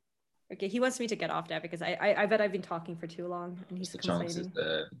 buddy. Okay, he wants me to get off now because I bet I've been talking for too long and he's complaining.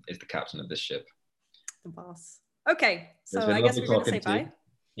 Is the captain of this ship. The boss. Okay, It's so been I guess lovely we're going to say talking to you. bye.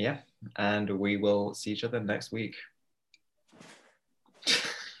 Yeah, and we will see each other next week.